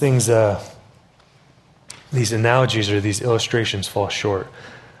these things, these analogies or these illustrations fall short.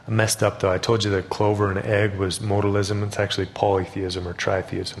 I messed up, though. I told you that clover and egg was modalism. It's actually polytheism or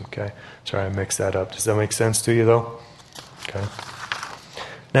tritheism, okay? Sorry, I mixed that up. Does that make sense to you, though? Okay.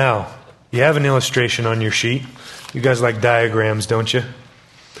 Now, you have an illustration on your sheet. You guys like diagrams, don't you?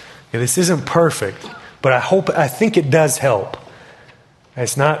 Yeah, this isn't perfect, but I think it does help.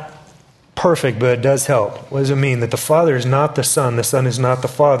 It's not perfect, but it does help. What does it mean? That the Father is not the Son is not the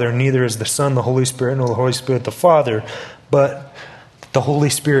Father, neither is the Son the Holy Spirit, nor the Holy Spirit the Father, but the Holy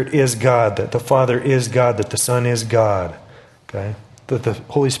Spirit is God, that the Father is God, that the Son is God. Okay? That the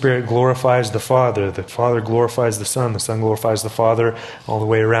Holy Spirit glorifies the Father glorifies the Son glorifies the Father, all the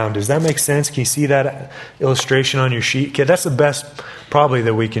way around. Does that make sense? Can you see that illustration on your sheet? Okay, that's the best probably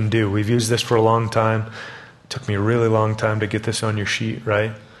that we can do. We've used this for a long time. It took me a really long time to get this on your sheet,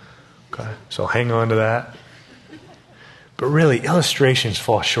 right? Okay, so hang on to that. But really, illustrations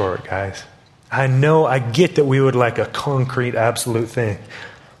fall short, guys. I get that we would like a concrete, absolute thing.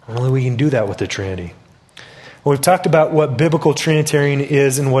 Only we can do that with the Trinity. Well, we've talked about what biblical Trinitarian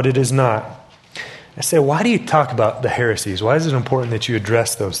is and what it is not. I say, why do you talk about the heresies? Why is it important that you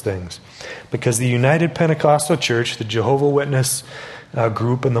address those things? Because the United Pentecostal Church, the Jehovah's Witness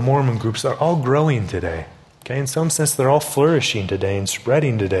group, and the Mormon groups are all growing today. Okay, in some sense, they're all flourishing today and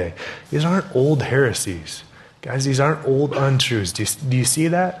spreading today. These aren't old heresies. Guys, these aren't old untruths. Do you see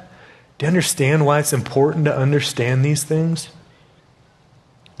that? Do you understand why it's important to understand these things?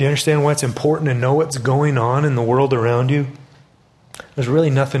 Do you understand why it's important to know what's going on in the world around you? There's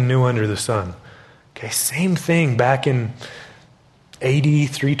really nothing new under the sun. Okay, same thing back in AD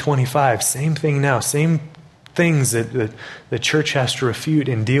 325, same thing now, same things that the church has to refute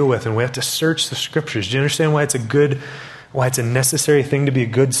and deal with, and we have to search the scriptures. Do you understand why it's a necessary thing to be a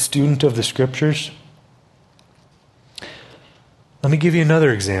good student of the scriptures? Let me give you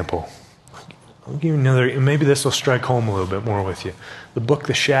another example. Maybe this will strike home a little bit more with you. The book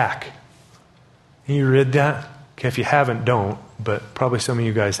The Shack. You read that? Okay, if you haven't, don't, but probably some of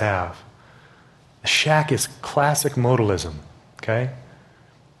you guys have. The Shack is classic modalism, okay?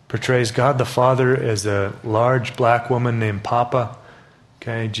 Portrays God the Father as a large black woman named Papa.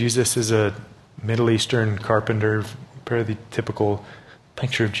 Okay, Jesus is a Middle Eastern carpenter, very typical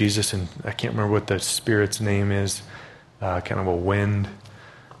picture of Jesus, and I can't remember what the spirit's name is. Kind of a wind.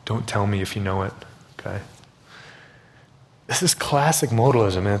 Don't tell me if you know it. Okay. This is classic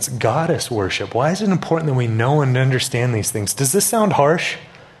modalism, and it's goddess worship. Why is it important that we know and understand these things? Does this sound harsh?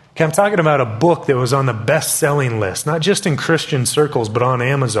 Okay, I'm talking about a book that was on the best-selling list, not just in Christian circles, but on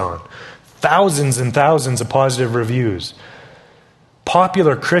Amazon. Thousands and thousands of positive reviews.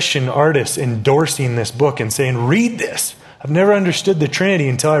 Popular Christian artists endorsing this book and saying, read this. I've never understood the Trinity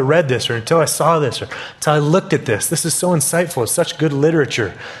until I read this, or until I saw this, or until I looked at this. This is so insightful. It's such good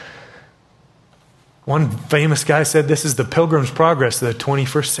literature. One famous guy said this is the Pilgrim's Progress of the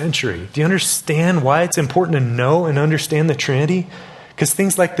 21st century. Do you understand why it's important to know and understand the Trinity? Because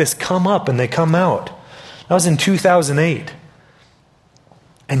things like this come up and they come out. That was in 2008.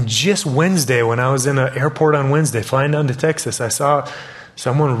 And just Wednesday, when I was in an airport on Wednesday, flying down to Texas, I saw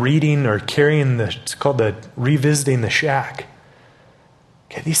someone reading or carrying it's called the Revisiting the Shack.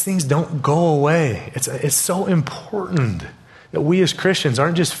 Okay, these things don't go away. It's so important that we as Christians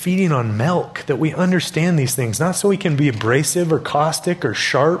aren't just feeding on milk, that we understand these things, not so we can be abrasive or caustic or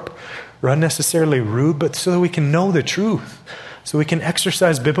sharp or unnecessarily rude, but so that we can know the truth, so we can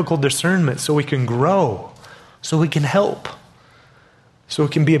exercise biblical discernment, so we can grow, so we can help, so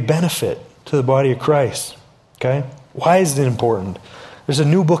it can be a benefit to the body of Christ. Okay? Why is it important? There's a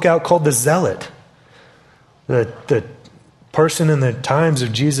new book out called The Zealot. The person in the times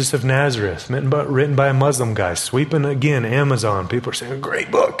of Jesus of Nazareth, written by a Muslim guy, sweeping again Amazon. People are saying, a great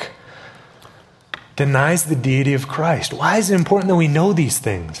book. Denies the deity of Christ. Why is it important that we know these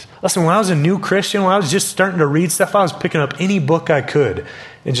things? Listen, when I was a new Christian, when I was just starting to read stuff, I was picking up any book I could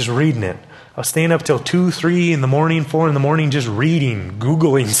and just reading it. I was staying up till 2, 3 in the morning, 4 in the morning, just reading,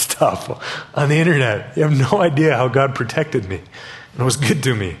 Googling stuff on the internet. You have no idea how God protected me. And it was good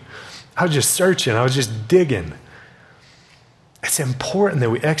to me. I was just searching. I was just digging. It's important that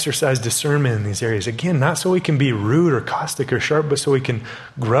we exercise discernment in these areas. Again, not so we can be rude or caustic or sharp, but so we can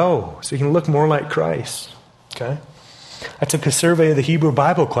grow, so we can look more like Christ. Okay? I took a survey of the Hebrew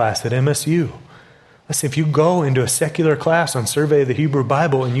Bible class at MSU. Listen, if you go into a secular class on survey of the Hebrew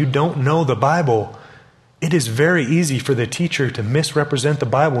Bible and you don't know the Bible, it is very easy for the teacher to misrepresent the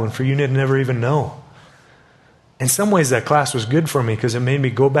Bible and for you to never even know. In some ways, that class was good for me because it made me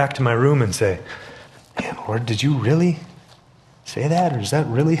go back to my room and say, man, Lord, did you really say that? Or is that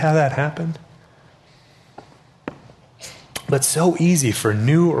really how that happened? But so easy for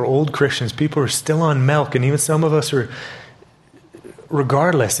new or old Christians, people who are still on milk, and even some of us are,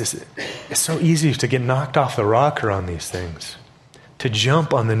 regardless, it's so easy to get knocked off the rocker on these things, to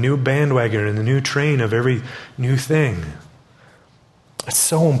jump on the new bandwagon and the new train of every new thing. It's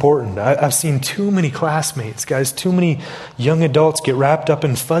so important. I've seen too many classmates, guys, too many young adults get wrapped up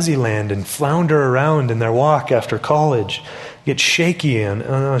in fuzzy land and flounder around in their walk after college, get shaky on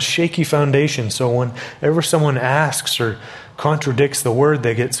a shaky foundation. So whenever someone asks or contradicts the word,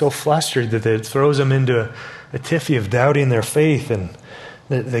 they get so flustered that it throws them into a tiffy of doubting their faith, and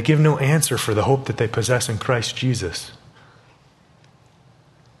they give no answer for the hope that they possess in Christ Jesus.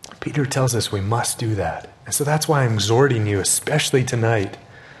 Peter tells us we must do that. And so that's why I'm exhorting you, especially tonight.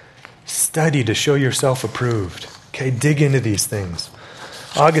 Study to show yourself approved. Okay, dig into these things.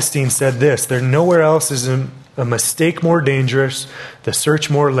 Augustine said this, there nowhere else is a mistake more dangerous, the search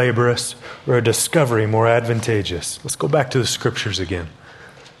more laborious, or a discovery more advantageous. Let's go back to the scriptures again.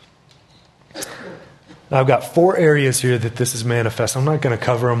 Now, I've got 4 areas here that this is manifest. I'm not going to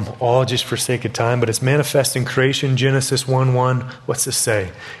cover them all just for sake of time, but it's manifest in creation, Genesis 1:1. What's this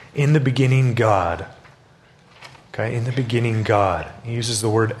say? In the beginning, God. Okay, in the beginning, God. He uses the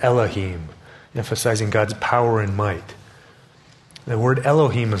word Elohim, emphasizing God's power and might. The word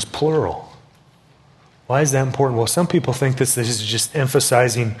Elohim is plural. Why is that important? Well, some people think this is just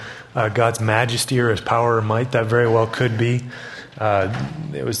emphasizing God's majesty or his power or might. That very well could be.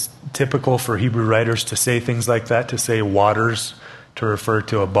 It was typical for Hebrew writers to say things like that, to say waters, to refer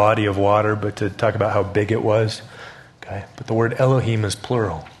to a body of water, but to talk about how big it was. Okay, but the word Elohim is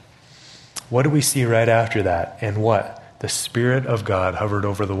plural. What do we see right after that? And what? the Spirit of God hovered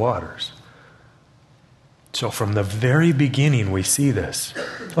over the waters. So from the very beginning, we see this.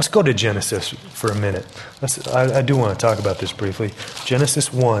 Let's go to Genesis for a minute. I do want to talk about this briefly.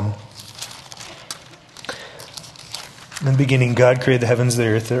 Genesis 1. In the beginning, God created the heavens and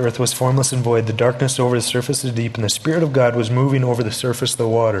the earth. The earth was formless and void. The darkness over the surface of the deep, and the Spirit of God was moving over the surface of the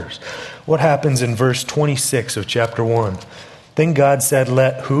waters. What happens in verse 26 of chapter 1? Then God said,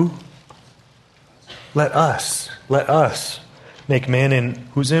 let who? Let us make man in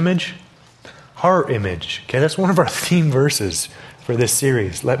whose image? Our image. Okay, that's one of our theme verses for this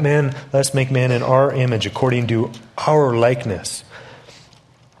series. Let us make man in our image according to our likeness.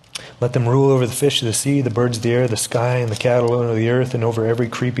 Let them rule over the fish of the sea, the birds of the air, the sky, and the cattle of the earth, and over every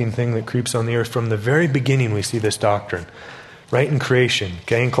creeping thing that creeps on the earth. From the very beginning, we see this doctrine. Right in creation.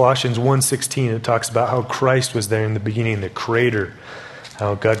 Okay, in Colossians 1:16, it talks about how Christ was there in the beginning, the creator.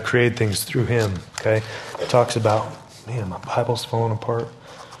 How God created things through him. Okay, it talks about, man, my Bible's falling apart.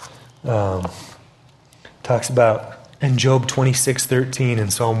 Talks about in Job 26:13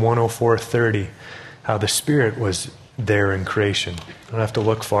 and Psalm 104:30, how the Spirit was there in creation. You don't have to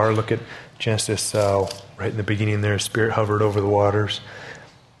look far. Look at Genesis, right in the beginning there, Spirit hovered over the waters.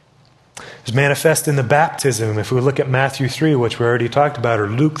 It's manifest in the baptism. If we look at Matthew 3, which we already talked about, or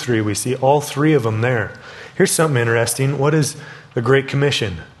Luke 3, we see all three of them there. Here's something interesting. What is the Great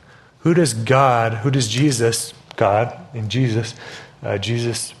Commission? Who does Jesus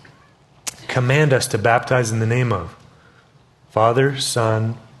command us to baptize in the name of? Father,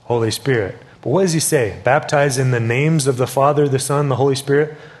 Son, Holy Spirit. But what does he say? Baptize in the names of the Father, the Son, the Holy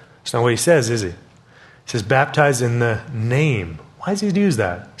Spirit? That's not what he says, is he? He says baptize in the name. Why does he use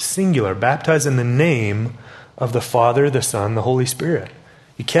that? Singular. Baptize in the name of the Father, the Son, the Holy Spirit.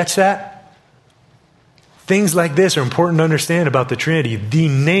 You catch that? Things like this are important to understand about the Trinity. The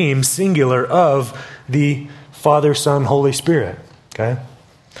name, singular, of the Father, Son, Holy Spirit. Okay?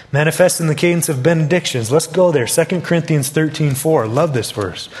 Manifest in the cadence of benedictions. Let's go there. 2 Corinthians 13:4. Love this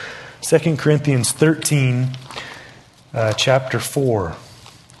verse. 2 Corinthians 13, chapter 4.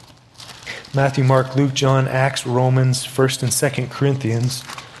 Matthew, Mark, Luke, John, Acts, Romans, 1st and 2nd Corinthians,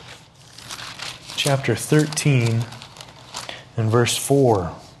 chapter 13 and verse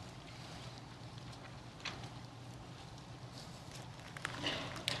 4.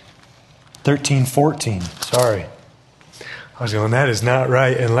 (13, 14). Sorry. I was going, that is not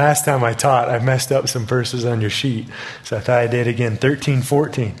right. And last time I taught, I messed up some verses on your sheet. So I thought I did again. 13,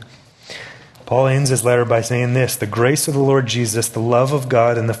 14. Paul ends his letter by saying this: the grace of the Lord Jesus, the love of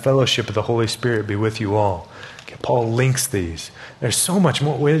God, and the fellowship of the Holy Spirit be with you all. Okay, Paul links these. There's so much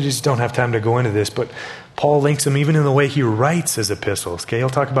more. We just don't have time to go into this, but Paul links them even in the way he writes his epistles. Okay, he'll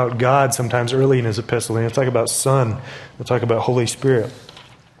talk about God sometimes early in his epistle, and he'll talk about Son. He'll talk about Holy Spirit.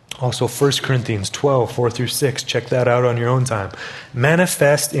 Also 1 Corinthians 12, 4 through 6. Check that out on your own time.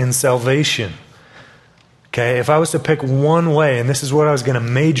 Manifest in salvation. Okay, if I was to pick one way, and this is what I was going to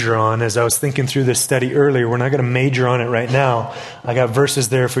major on as I was thinking through this study earlier, we're not going to major on it right now. I got verses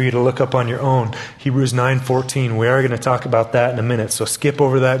there for you to look up on your own. Hebrews 9:14. We are going to talk about that in a minute. So skip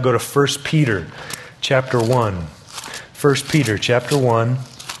over that. Go to 1 Peter chapter 1. 1 Peter chapter 1,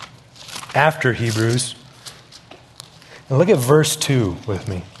 after Hebrews. And look at verse 2 with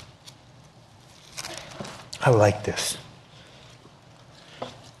me. I like this.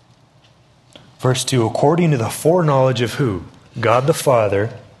 Verse 2, according to the foreknowledge of who? God the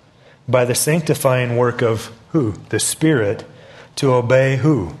Father, by the sanctifying work of who? The Spirit, to obey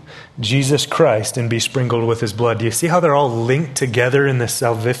who? Jesus Christ, and be sprinkled with his blood. Do you see how they're all linked together in this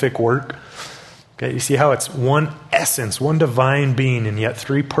salvific work? Okay, you see how it's one essence, one divine being, and yet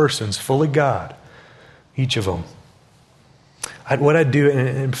three persons, fully God, each of them. What I do,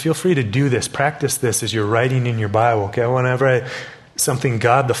 and feel free to do this, practice this as you're writing in your Bible. Okay, whenever something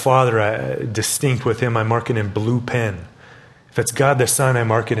God the Father, distinct with him, I mark it in blue pen. If it's God the Son, I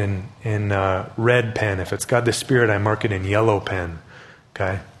mark it in red pen. If it's God the Spirit, I mark it in yellow pen.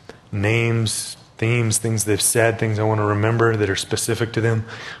 Okay, names, themes, things they've said, things I want to remember that are specific to them.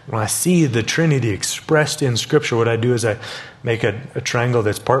 When I see the Trinity expressed in Scripture, what I do is I make a triangle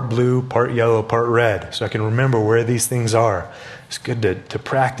that's part blue, part yellow, part red, so I can remember where these things are. It's good to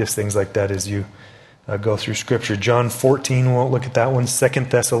practice things like that as you go through Scripture. John 14, we won't look at that one. 2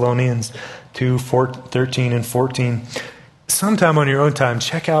 Thessalonians 2, 13 and 14. Sometime on your own time,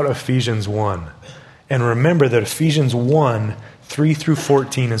 check out Ephesians 1. And remember that Ephesians 1, 3 through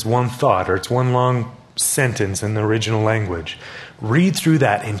 14 is one thought, or it's one long sentence in the original language. Read through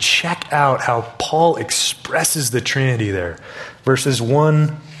that and check out how Paul expresses the Trinity there. Verses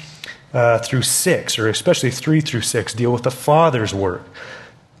 1 through 6, or especially 3 through 6, deal with the Father's work.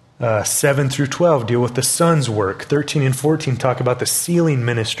 7 through 12 deal with the Son's work. 13 and 14 talk about the sealing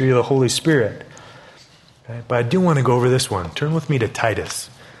ministry of the Holy Spirit. Okay? But I do want to go over this one. Turn with me to Titus.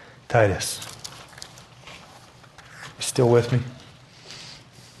 Titus. You still with me?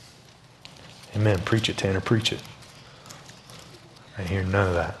 Amen. Preach it, Tanner. Preach it. I hear none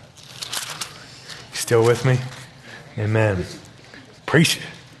of that. You still with me? Amen. Preach it.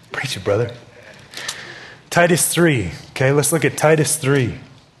 Preach it, brother. Titus 3. Okay, let's look at Titus 3.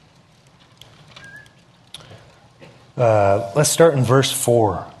 Let's start in verse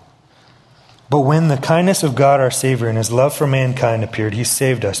 4. But when the kindness of God our Savior and his love for mankind appeared, he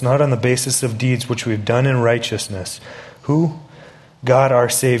saved us, not on the basis of deeds which we've done in righteousness. Who? God our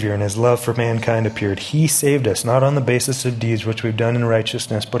Savior and his love for mankind appeared. He saved us, not on the basis of deeds which we've done in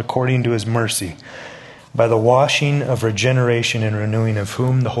righteousness, but according to his mercy, by the washing of regeneration and renewing of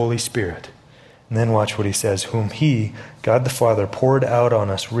whom? The Holy Spirit. And then watch what he says, whom he, God the Father, poured out on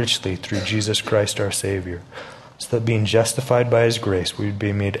us richly through Jesus Christ our Savior, so that being justified by his grace, we would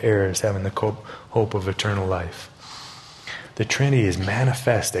be made heirs, having the hope of eternal life. The Trinity is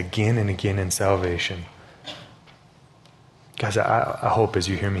manifest again and again in salvation. Guys, I hope as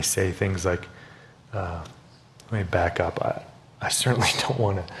you hear me say things like, let me back up. I certainly don't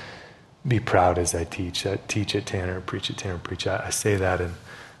want to be proud as I teach. I teach it, Tanner, preach it, Tanner, preach it. I say that in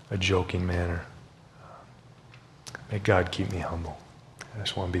a joking manner. May God keep me humble. I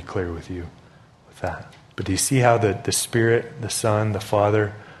just want to be clear with you with that. But do you see how the Spirit, the Son, the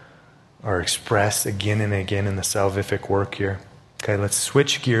Father are expressed again and again in the salvific work here? Okay, let's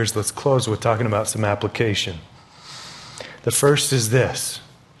switch gears. Let's close with talking about some application. The first is this.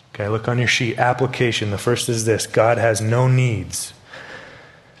 Okay, look on your sheet. Application. The first is this. God has no needs.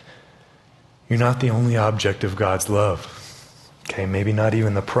 You're not the only object of God's love. Okay, maybe not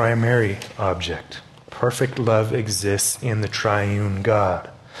even the primary object. Perfect love exists in the triune God.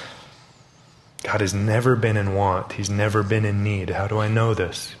 God has never been in want. He's never been in need. How do I know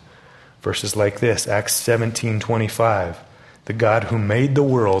this? Verses like this, Acts 17:25. The God who made the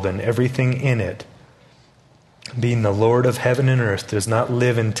world and everything in it, being the Lord of heaven and earth, does not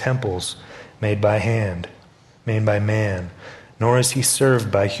live in temples made by man, nor is he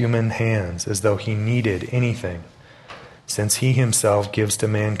served by human hands as though he needed anything, since he himself gives to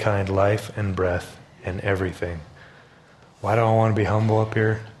mankind life and breath and everything. Why do I want to be humble up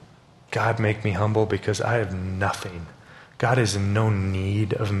here? God, make me humble because I have nothing. God is in no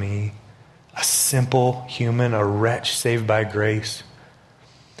need of me. A simple human, a wretch saved by grace.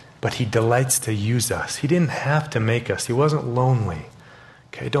 But he delights to use us. He didn't have to make us. He wasn't lonely.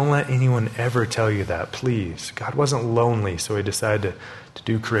 Okay, don't let anyone ever tell you that, please. God wasn't lonely, so he decided to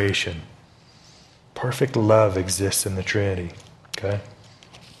do creation. Perfect love exists in the Trinity. Okay?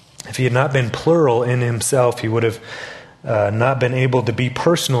 If he had not been plural in himself, he would have not been able to be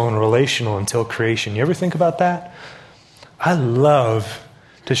personal and relational until creation. You ever think about that? I love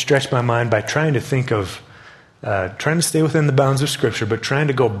to stretch my mind by trying to think of, trying to stay within the bounds of Scripture, but trying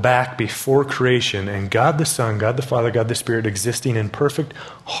to go back before creation and God the Son, God the Father, God the Spirit existing in perfect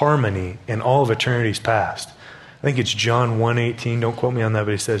harmony in all of eternity's past. I think it's John 1:18, don't quote me on that,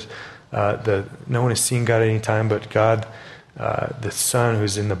 but he says, no one has seen God at any time, but God, the Son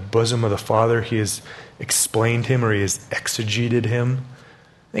who's in the bosom of the Father, he has explained him or he has exegeted him.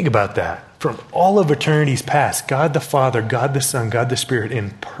 Think about that. From all of eternity's past, God the Father, God the Son, God the Spirit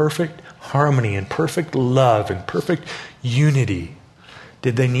in perfect harmony, in perfect love, in perfect unity.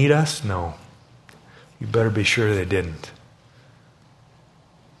 Did they need us? No. You better be sure they didn't.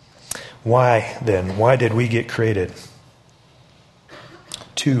 Why then? Why did we get created?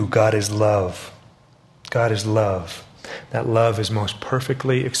 2, God is love. God is love. That love is most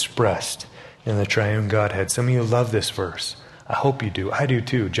perfectly expressed in the triune Godhead. Some of you love this verse. I hope you do. I do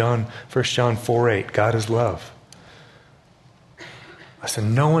too. 1 John 4:8, God is love. I said,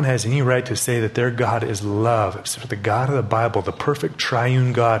 no one has any right to say that their God is love, except for the God of the Bible, the perfect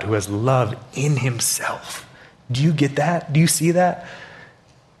triune God who has love in himself. Do you get that? Do you see that?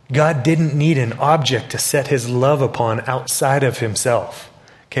 God didn't need an object to set his love upon outside of himself.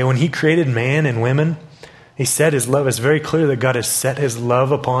 Okay, when he created man and women, he set his love. It's very clear that God has set his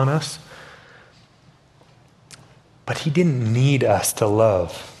love upon us. But he didn't need us to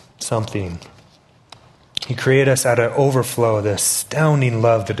love something. He created us out of overflow of the astounding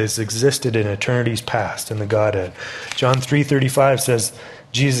love that has existed in eternity's past in the Godhead. John 3:35 says,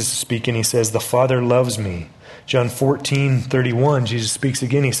 Jesus is speaking, he says, the Father loves me. John 14:31, Jesus speaks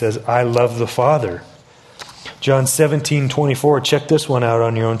again, he says, I love the Father. John 17:24, check this one out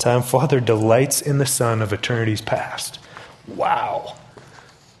on your own time. Father delights in the Son of eternity's past. Wow.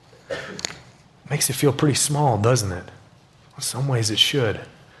 Makes it feel pretty small, doesn't it? In some ways it should.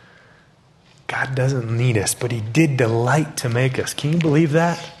 God doesn't need us, but he did delight to make us. Can you believe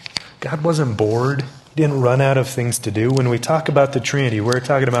that? God wasn't bored. He didn't run out of things to do. When we talk about the Trinity, we're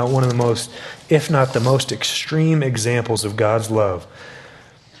talking about one of the most, if not the most extreme examples of God's love.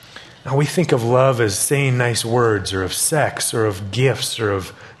 Now, we think of love as saying nice words, or of sex, or of gifts, or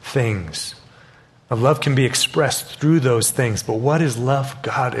of things. Now, love can be expressed through those things, but what is love?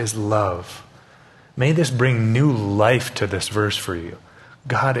 God is love. May this bring new life to this verse for you.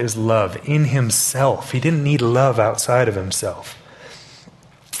 God is love in himself. He didn't need love outside of himself.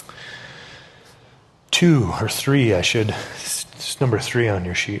 2 or 3, it's number 3 on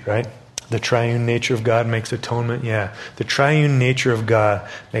your sheet, right? The triune nature of God makes atonement. Yeah, the triune nature of God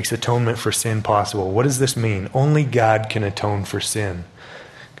makes atonement for sin possible. What does this mean? Only God can atone for sin.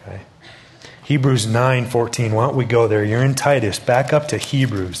 Okay. Hebrews 9:14. Why don't we go there? You're in Titus. Back up to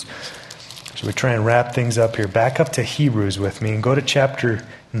Hebrews. So we try and wrap things up here. Back up to Hebrews with me and go to chapter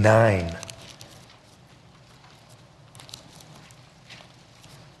 9.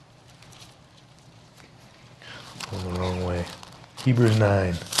 Going the wrong way. Hebrews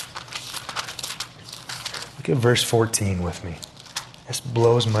 9. Look at verse 14 with me. This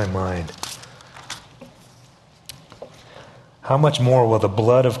blows my mind. How much more will the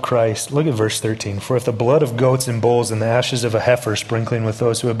blood of Christ, look at verse 13, for if the blood of goats and bulls and the ashes of a heifer sprinkling with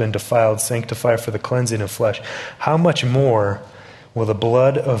those who have been defiled sanctify for the cleansing of flesh, how much more will the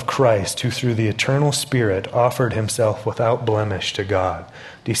blood of Christ, who through the eternal Spirit offered himself without blemish to God?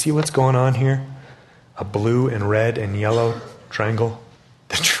 Do you see what's going on here? A blue and red and yellow triangle.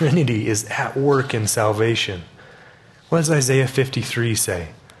 The Trinity is at work in salvation. What does Isaiah 53 say?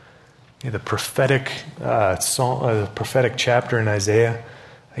 The prophetic prophetic chapter in Isaiah,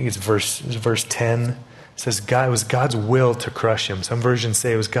 I think it's verse 10, it says it was God's will to crush him. Some versions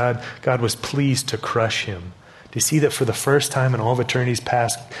say it was God was pleased to crush him. Do you see that for the first time in all of eternity's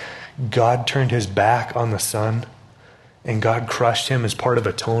past, God turned his back on the Son, and God crushed him as part of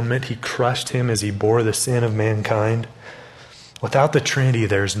atonement. He crushed him as he bore the sin of mankind. Without the Trinity,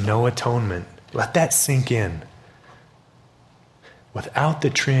 there's no atonement. Let that sink in. Without the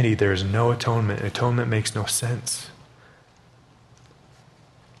Trinity, there is no atonement. Atonement makes no sense.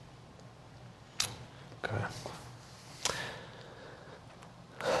 Okay.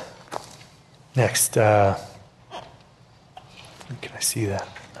 Next, can I see that?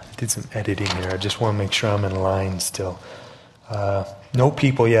 I did some editing here. I just want to make sure I'm in line still. No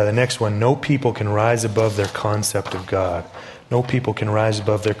people, the next one. No people can rise above their concept of God. No people can rise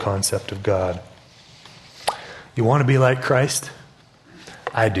above their concept of God. You want to be like Christ?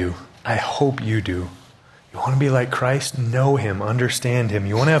 I do. I hope you do. You want to be like Christ? Know him, understand him.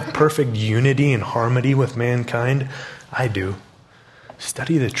 You want to have perfect unity and harmony with mankind? I do.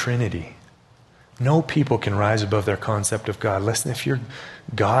 Study the Trinity. No people can rise above their concept of God. Listen, if your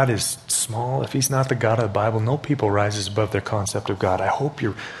God is small, if he's not the God of the Bible, no people rises above their concept of God. I hope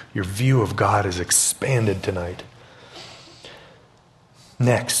your view of God is expanded tonight.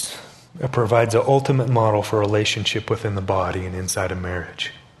 Next, it provides an ultimate model for relationship within the body and inside a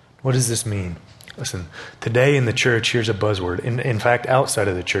marriage. What does this mean? Listen, today in the church, here's a buzzword. In fact, outside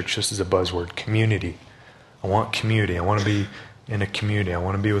of the church, this is a buzzword: community. I want community. I want to be in a community. I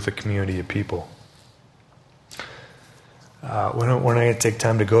want to be with a community of people. We're not going to take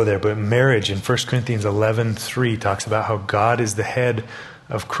time to go there, but marriage in 1 Corinthians 11:3 talks about how God is the head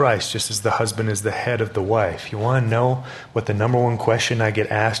of Christ, just as the husband is the head of the wife. You want to know what the number one question I get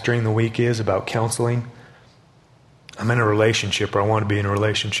asked during the week is about counseling? I'm in a relationship, or I want to be in a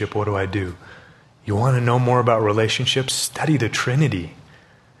relationship. What do I do? You want to know more about relationships? Study the Trinity.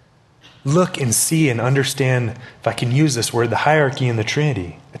 Look and see and understand, if I can use this word, the hierarchy in the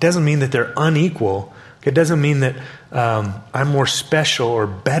Trinity. It doesn't mean that they're unequal. It doesn't mean that I'm more special or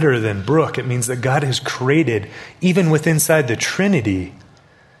better than Brooke. It means that God has created, even within inside the Trinity,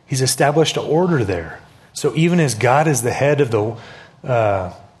 he's established an order there. So even as God is the head of the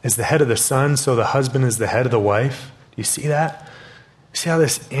Son, so the husband is the head of the wife. Do you see that? See how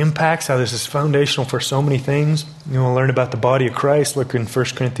this impacts, how this is foundational for so many things? You want to learn about the body of Christ? Look in 1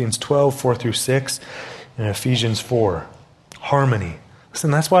 Corinthians 12, 4-6, and Ephesians 4. Harmony.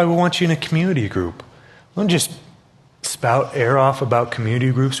 Listen, that's why we want you in a community group. Don't just spout air off about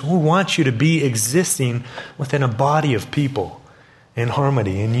community groups. We want you to be existing within a body of people in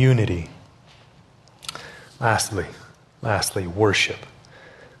harmony, in unity. Lastly, worship.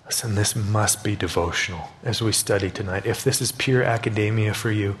 Listen, this must be devotional as we study tonight. If this is pure academia for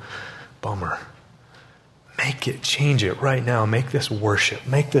you, bummer. Change it right now. Make this worship.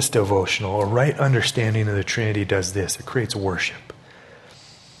 Make this devotional. A right understanding of the Trinity does this. It creates worship.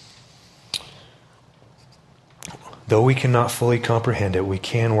 Though we cannot fully comprehend it, we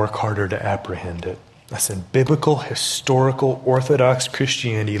can work harder to apprehend it. Listen, biblical, historical, Orthodox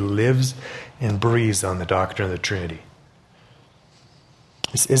Christianity lives and breathes on the doctrine of the Trinity.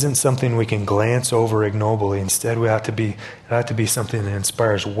 This isn't something we can glance over ignobly. Instead, it ought to be something that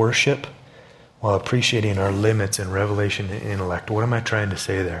inspires worship while appreciating our limits in revelation and intellect. What am I trying to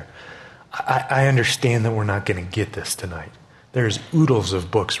say there? I understand that we're not going to get this tonight. There's oodles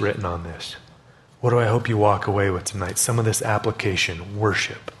of books written on this. What do I hope you walk away with tonight? Some of this application,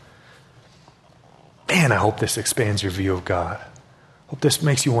 worship. Man, I hope this expands your view of God. I hope this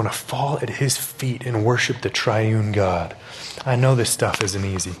makes you want to fall at His feet and worship the triune God. I know this stuff isn't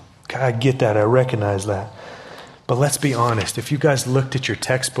easy. I get that. I recognize that. But let's be honest. If you guys looked at your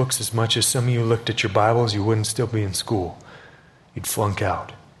textbooks as much as some of you looked at your Bibles, you wouldn't still be in school. You'd flunk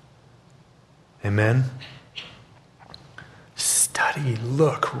out. Amen? Study,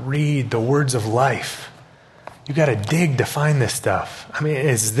 look, read the words of life. You got to dig to find this stuff. I mean,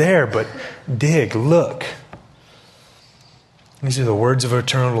 it's there, but dig, look. These are the words of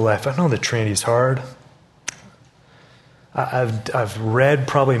eternal life. I know the Trinity is hard. I've read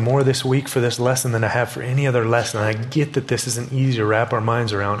probably more this week for this lesson than I have for any other lesson. I get that this isn't easy to wrap our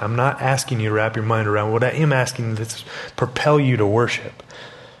minds around. I'm not asking you to wrap your mind around. What I am asking is to propel you to worship.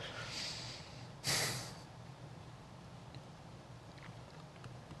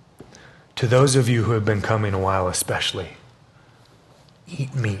 To those of you who have been coming a while especially,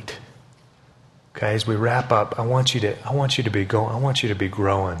 eat meat. Okay, as we wrap up, I want you to be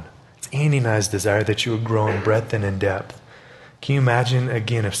growing. It's Andy and I's desire that you would grow in breadth and in depth. Can you imagine,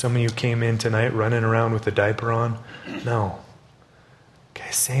 again, if some of you came in tonight running around with a diaper on? No. Okay,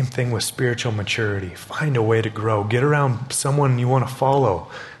 same thing with spiritual maturity. Find a way to grow. Get around someone you want to follow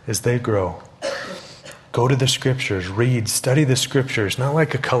as they grow. Go to the Scriptures. Read, study the Scriptures. Not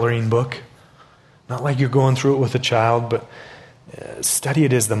like a coloring book. Not like you're going through it with a child, but study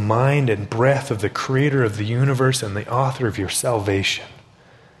it as the mind and breath of the Creator of the universe and the author of your salvation.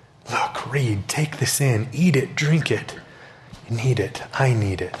 Look, read, take this in, eat it, drink it. You need it. I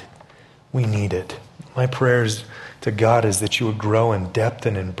need it. We need it. My prayers to God is that you would grow in depth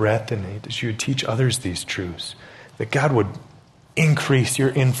and in breadth, and that you would teach others these truths. That God would increase your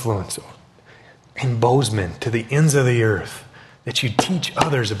influence in Bozeman to the ends of the earth. That you teach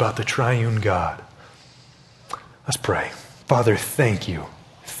others about the triune God. Let's pray. Father, thank you.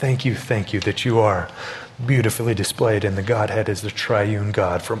 Thank you that you are beautifully displayed in the Godhead as the triune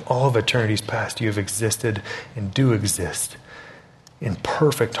God. From all of eternity's past, you have existed and do exist in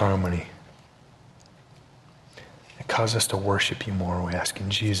perfect harmony. And cause us to worship you more, we ask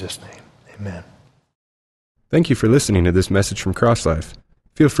in Jesus' name. Amen. Thank you for listening to this message from CrossLife.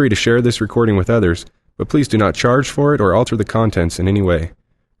 Feel free to share this recording with others, but please do not charge for it or alter the contents in any way.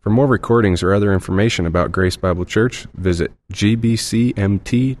 For more recordings or other information about Grace Bible Church, visit gbcmt.org.